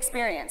your lived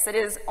experience. It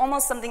is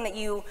almost something that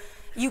you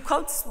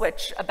code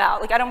switch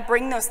about. Like, I don't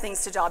bring those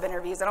things to job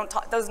interviews. I don't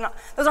talk, those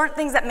aren't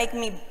things that make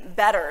me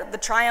better. The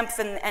triumph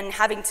and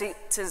having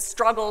to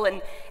struggle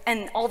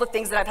and all the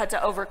things that I've had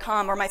to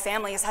overcome, or my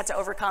family has had to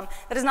overcome,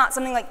 that is not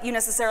something like you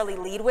necessarily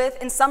lead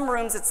with. In some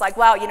rooms, it's like,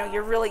 wow, you know,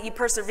 you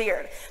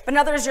persevered. But in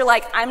others, you're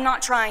like, I'm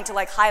not trying to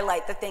like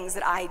highlight the things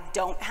that I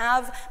don't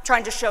have. I'm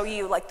trying to show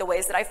you like the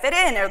ways that I fit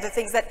in, or the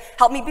things that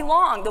help me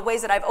belong, the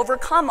ways that I've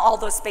overcome all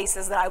those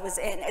spaces that I was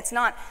in. It's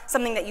not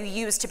something that you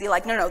use to be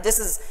like, no, this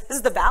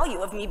is the value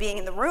of me being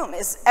in the room,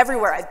 is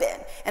everywhere I've been,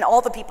 and all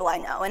the people I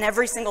know, and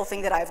every single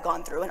thing that I've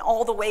gone through, and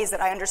all the ways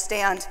that I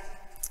understand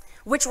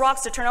which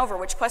rocks to turn over,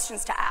 which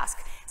questions to ask.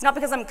 It's not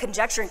because I'm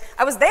conjecturing.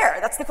 I was there.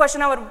 That's the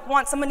question I would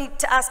want somebody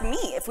to ask me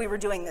if we were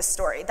doing this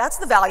story. That's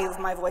the value of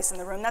my voice in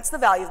the room. That's the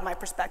value of my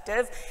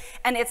perspective.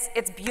 And it's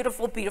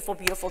beautiful, beautiful,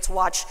 beautiful to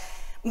watch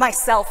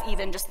myself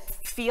even just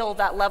feel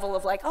that level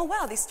of like, oh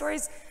wow, these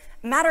stories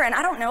matter. And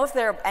I don't know if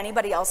they're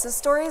anybody else's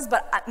stories,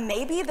 but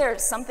maybe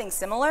there's something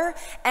similar.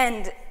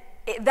 And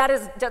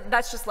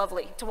that's just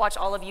lovely to watch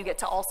all of you get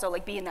to also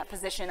like be in that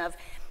position of,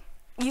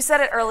 you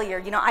said it earlier,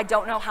 you know, I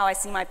don't know how I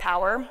see my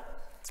power,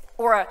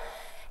 or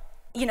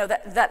you know,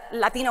 that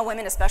Latina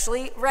women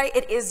especially, right?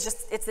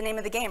 It's the name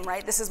of the game,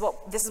 right? This is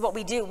what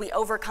we do. We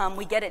overcome,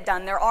 we get it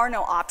done. There are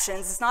no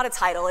options. It's not a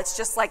title. It's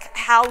just like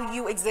how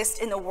you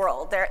exist in the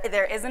world.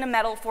 There isn't a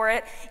medal for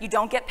it. You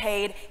don't get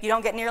paid. You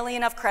don't get nearly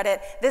enough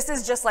credit. This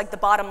is just like the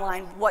bottom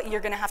line, what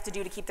you're gonna have to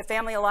do to keep the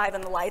family alive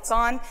and the lights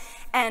on.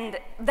 And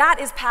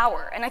that is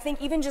power. And I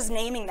think even just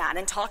naming that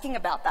and talking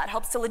about that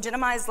helps to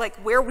legitimize like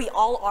where we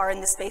all are in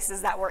the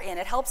spaces that we're in.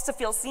 It helps to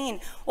feel seen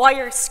while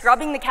you're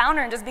scrubbing the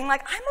counter and just being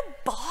like, I'm a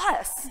boss.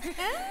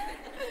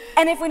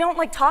 And if we don't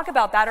like talk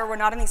about that, or we're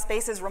not in these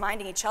spaces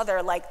reminding each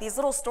other, like these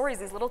little stories,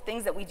 these little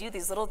things that we do,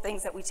 these little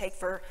things that we take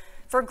for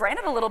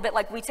granted a little bit,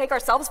 like we take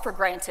ourselves for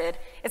granted,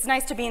 it's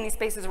nice to be in these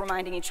spaces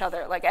reminding each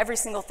other, like every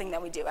single thing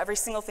that we do, every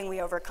single thing we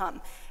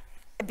overcome.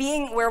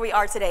 Being where we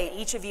are today,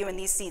 each of you in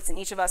these seats and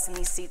each of us in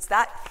these seats,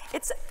 that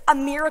it's a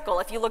miracle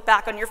if you look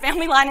back on your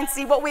family line and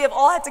see what we have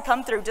all had to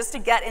come through just to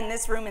get in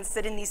this room and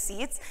sit in these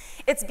seats.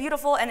 It's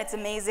beautiful and it's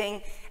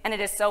amazing, and it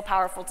is so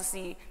powerful to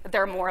see that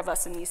there are more of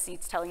us in these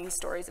seats telling these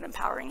stories and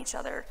empowering each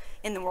other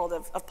in the world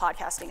of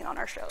podcasting and on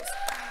our shows.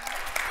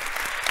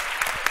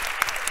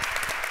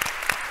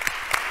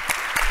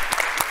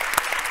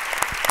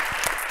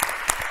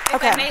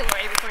 If I may,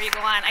 Lori, before you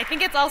go on, I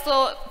think it's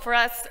also, for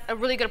us, a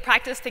really good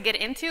practice to get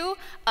into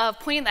of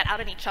pointing that out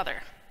at each other.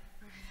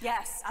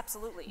 Yes,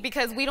 absolutely.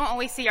 Because we don't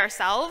always see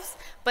ourselves,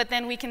 but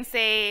then we can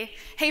say,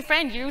 hey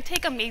friend, you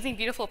take amazing,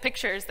 beautiful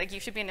pictures, like you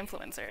should be an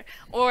influencer.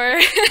 Or,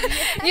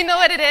 you know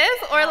what it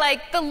is? Or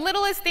like the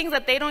littlest things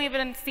that they don't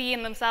even see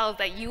in themselves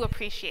that you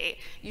appreciate,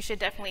 you should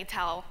definitely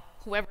tell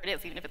whoever it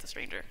is, even if it's a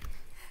stranger.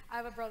 I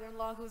have a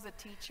brother-in-law who's a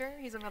teacher.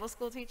 He's a middle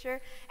school teacher.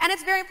 And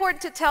it's very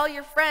important to tell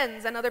your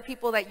friends and other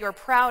people that you're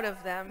proud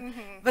of them.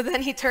 But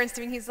then he turns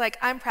to me and he's like,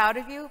 I'm proud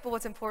of you, but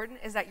what's important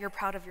is that you're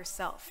proud of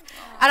yourself.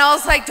 And I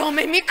was like, don't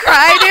make me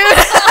cry, dude.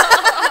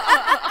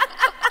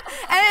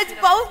 And it's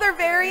both are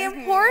very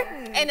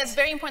important. And it's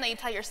very important that you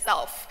tell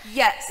yourself.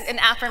 Yes. And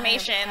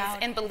affirmations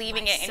and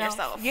believing it in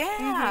yourself. Yeah,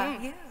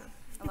 yeah.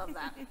 I love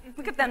that.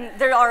 Look at them.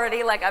 They're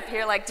already like up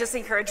here, like just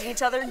encouraging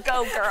each other.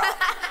 Go, girl.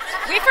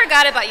 We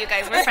forgot about you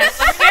guys. We're friends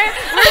up here.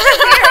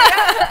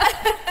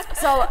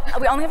 So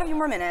we only have a few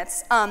more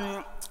minutes.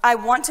 I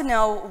want to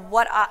know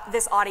what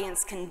this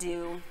audience can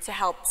do to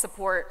help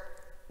support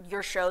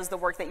your shows, the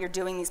work that you're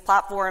doing. These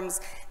platforms,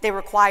 they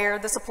require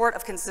the support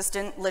of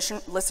consistent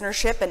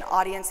listenership and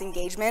audience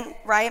engagement,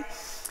 right?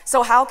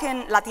 So how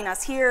can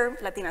Latinas here,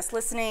 Latinas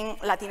listening,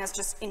 Latinas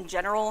just in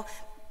general,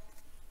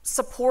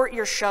 support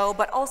your show,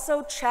 but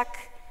also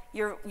check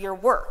your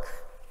work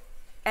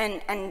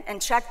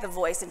and check the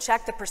voice and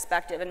check the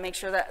perspective and make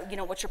sure that, you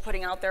know, what you're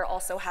putting out there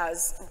also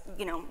has,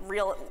 you know,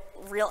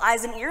 real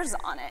eyes and ears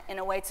on it in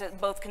a way to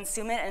both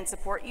consume it and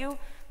support you,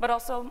 but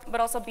also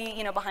be,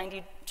 you know, behind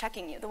you,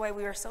 checking you the way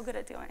we are so good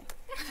at doing.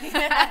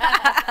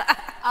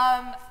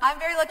 I'm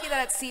very lucky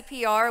that at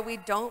CPR we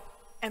don't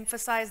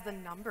emphasize the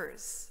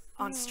numbers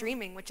on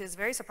streaming, which is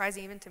very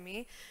surprising even to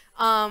me.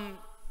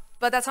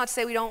 But that's not to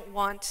say we don't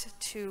want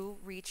to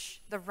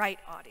reach the right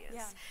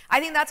audience.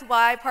 I think that's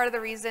why part of the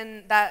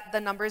reason that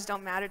the numbers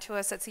don't matter to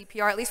us at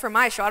CPR, at least for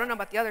my show, I don't know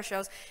about the other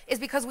shows, is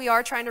because we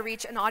are trying to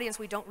reach an audience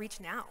we don't reach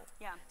now.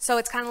 So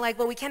it's kind of like,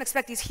 well, we can't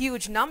expect these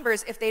huge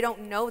numbers if they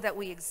don't know that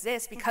we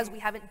exist because we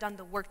haven't done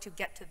the work to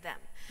get to them.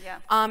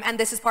 And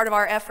this is part of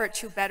our effort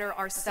to better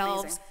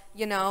ourselves,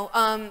 you know.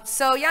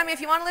 So yeah, I mean,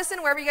 if you want to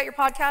listen, wherever you get your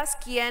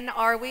podcast, Quién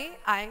are we?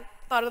 I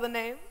thought of the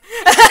name.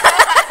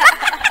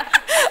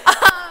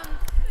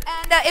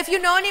 And if you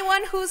know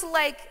anyone who's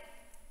like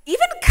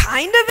even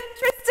kind of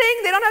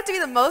interesting, they don't have to be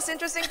the most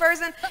interesting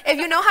person. If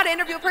you know how to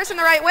interview a person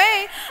the right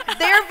way,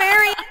 they're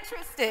very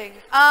interesting.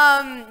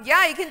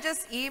 Yeah, you can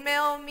just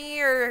email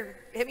me or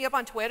hit me up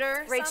on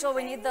Twitter. Rachel,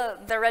 we need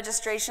the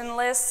registration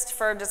list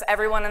for just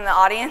everyone in the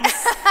audience.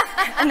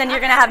 And then you're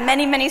going to have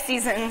many, many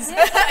seasons.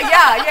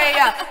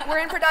 Yeah. We're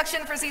in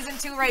production for season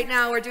 2 right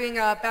now. We're doing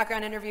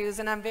background interviews,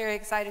 and I'm very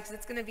excited because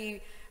it's going to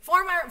be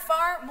far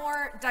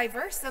more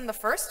diverse than the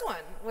first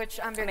one, which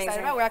I'm very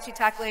excited about. We're actually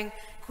tackling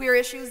queer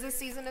issues this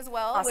season as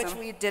well, which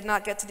we did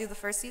not get to do the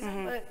first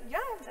season, but yeah,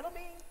 it'll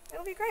be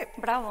great.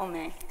 Bravo,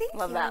 me.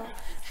 Love that.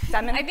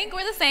 I think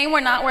we're the same.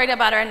 We're not worried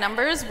about our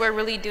numbers. We're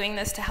really doing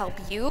this to help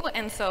you.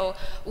 And so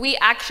we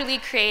actually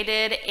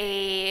created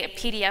a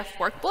PDF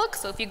workbook.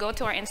 So if you go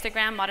to our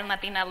Instagram, Modern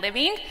Latina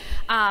Living,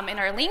 in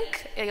our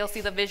link, you'll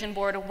see the vision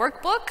board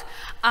workbook.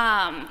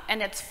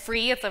 And it's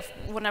free. It's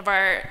one of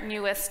our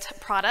newest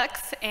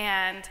products.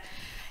 And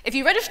if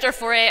you register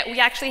for it, we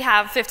actually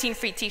have 15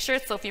 free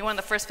t-shirts. So if you're one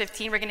of the first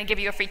 15, we're going to give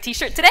you a free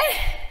t-shirt today.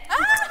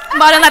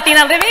 Modern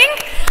Latina Living.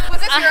 Was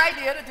this your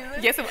idea to do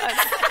this? Yes, it was.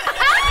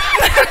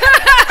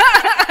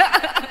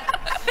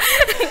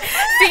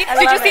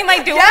 Did you see my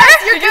doer?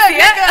 Yes, you're good.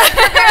 You're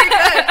very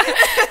good.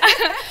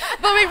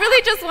 But we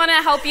really just want to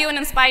help you and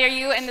inspire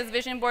you, and this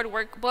vision board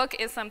workbook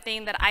is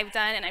something that I've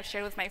done and I've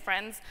shared with my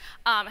friends,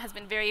 has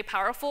been very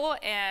powerful,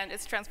 and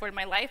it's transformed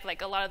my life.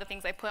 Like, a lot of the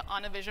things I put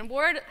on a vision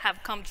board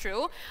have come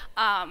true,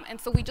 and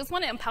so we just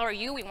want to empower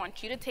you. We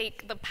want you to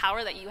take the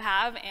power that you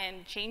have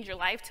and change your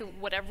life to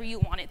whatever you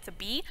want it to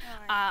be.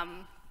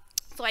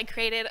 So I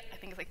created, I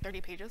think it's like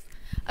 30 pages,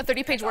 a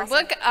 30-page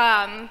workbook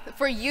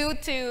for you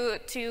to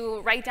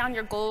write down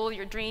your goal,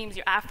 your dreams,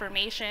 your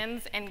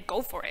affirmations, and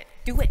go for it.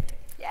 Do it.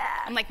 Yeah.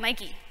 I'm like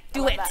Nike.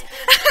 Do it.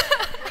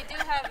 We do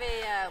have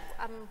a,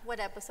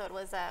 what episode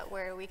was that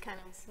where we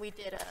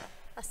did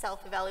a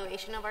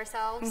self-evaluation of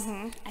ourselves?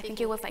 I think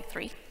it was like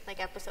 3.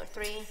 Like episode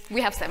 3. We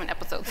have 7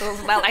 episodes, so it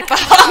was about like 5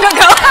 long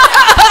ago.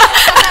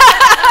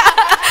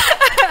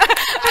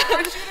 I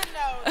want you to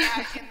know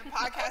that in the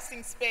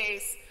podcasting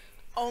space,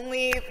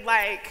 only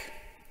like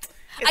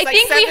I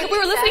think we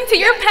were listening to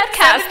your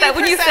podcast that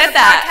when you said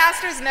that.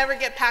 Podcasters never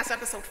get past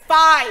episode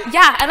 5.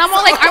 Yeah, and I'm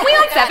all like, aren't we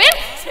on 7?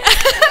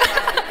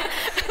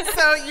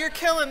 So you're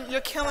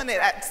killing it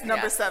at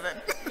number 7.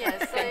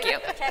 Yes, Thank you.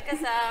 Check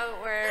us out.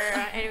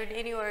 We're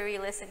anywhere we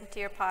listen to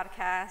your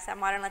podcast at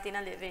Modern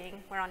Latina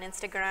Living. We're on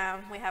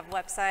Instagram. We have a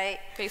website,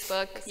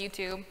 Facebook,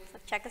 YouTube. So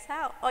check us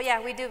out. Oh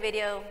yeah, we do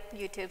video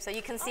YouTube, so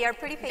you can see our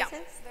pretty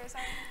faces. There's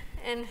our...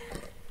 And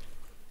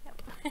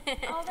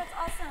oh, that's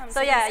awesome.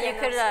 so yeah, you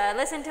could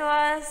listen to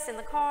us in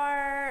the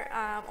car,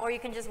 or you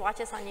can just watch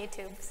us on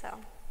YouTube. So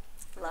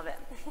love it.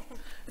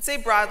 I'd say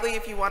broadly,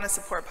 if you want to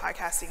support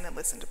podcasting, then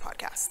listen to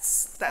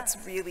podcasts. That's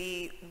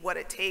really what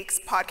it takes.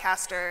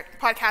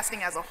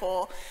 Podcasting as a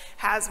whole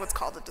has what's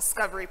called a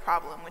discovery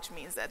problem, which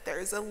means that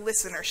there's a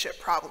listenership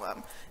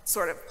problem,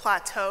 sort of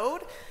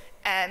plateaued,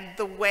 and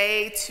the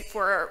way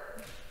for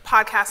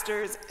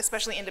podcasters,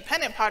 especially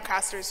independent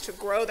podcasters, to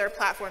grow their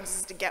platforms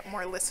is to get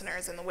more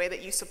listeners, and the way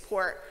that you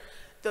support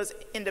those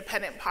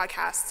independent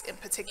podcasts in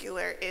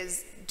particular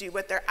is do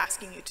what they're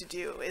asking you to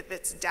do. If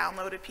it's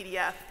download a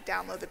PDF,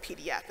 download the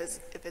PDF.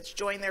 If it's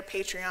join their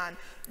Patreon,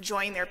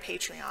 join their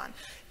Patreon.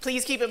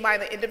 Please keep in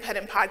mind that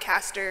independent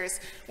podcasters,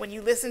 when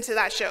you listen to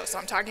that show, so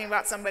I'm talking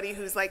about somebody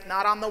who's like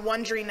not on the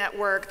Wondery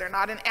network, they're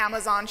not an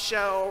Amazon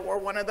show or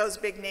one of those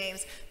big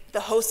names. The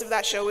host of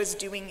that show is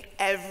doing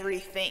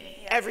everything,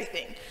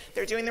 everything.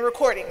 They're doing the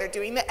recording, they're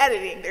doing the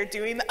editing, they're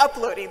doing the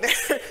uploading,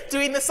 they're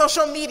doing the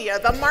social media,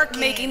 the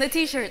marketing. Making the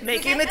t-shirts.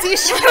 Making the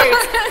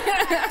t-shirts.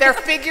 They're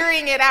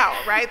figuring it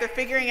out, right? They're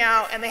figuring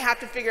out, and they have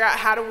to figure out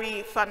how do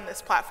we fund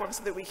this platform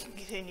so that we can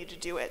continue to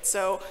do it.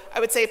 So I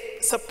would say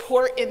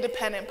support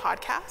independent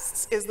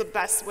podcasts is the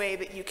best way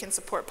that you can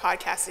support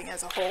podcasting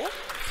as a whole.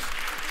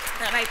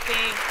 And I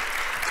think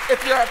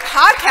if you're a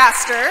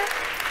podcaster,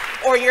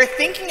 or you're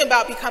thinking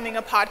about becoming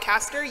a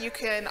podcaster, you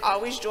can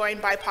always join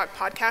BIPOC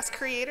Podcast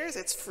Creators.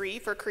 It's free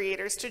for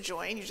creators to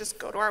join. You just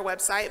go to our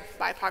website,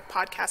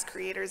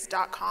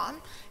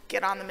 BIPOCpodcastcreators.com,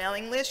 get on the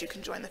mailing list. You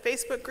can join the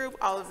Facebook group.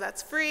 All of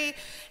that's free.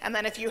 And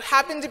then if you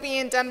happen to be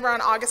in Denver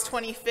on August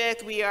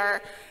 25th, we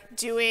are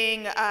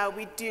doing,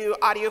 we do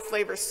Audio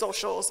Flavor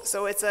Socials.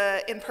 So it's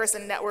an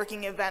in-person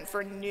networking event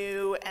for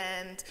new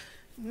and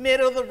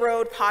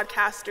middle-of-the-road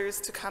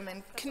podcasters to come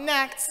and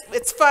connect.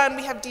 It's fun.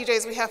 We have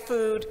DJs. We have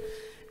food.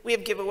 We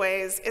have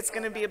giveaways. It's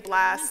going to be a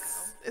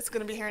blast. It's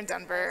going to be here in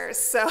Denver.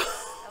 So,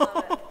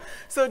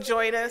 so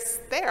join us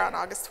there on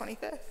August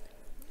 25th.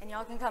 And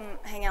y'all can come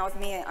hang out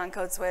with me on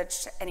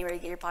Codeswitch, anywhere you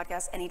get your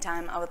podcast,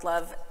 anytime. I would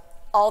love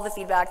all the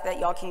feedback that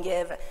y'all can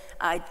give.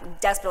 I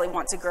desperately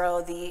want to grow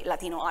the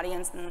Latino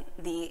audience and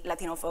the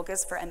Latino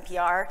focus for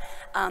NPR.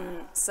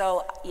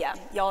 So yeah,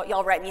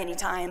 y'all write me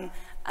anytime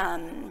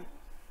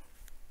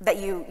that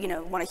you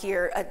want to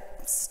hear a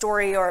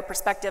story or a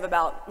perspective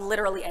about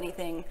literally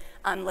anything.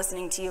 I'm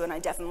listening to you, and I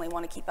definitely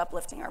want to keep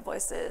uplifting our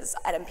voices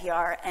at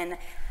NPR. And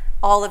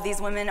all of these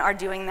women are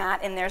doing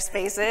that in their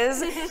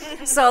spaces.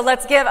 So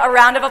let's give a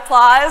round of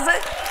applause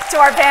to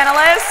our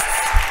panelists.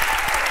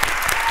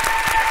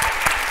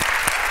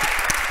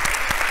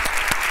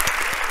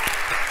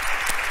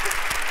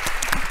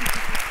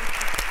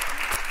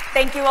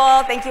 Thank you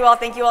all, thank you all,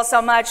 thank you all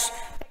so much.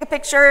 Take a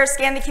picture,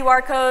 scan the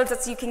QR codes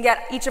so you can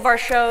get each of our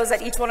shows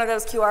at each one of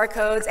those QR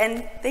codes.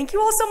 And thank you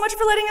all so much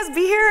for letting us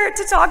be here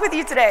to talk with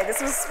you today. This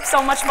was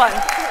so much fun.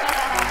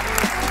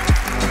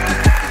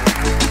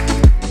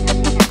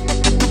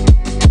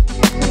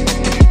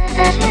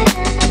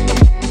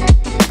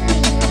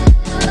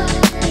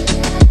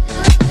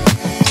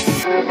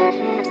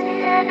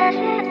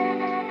 Yeah.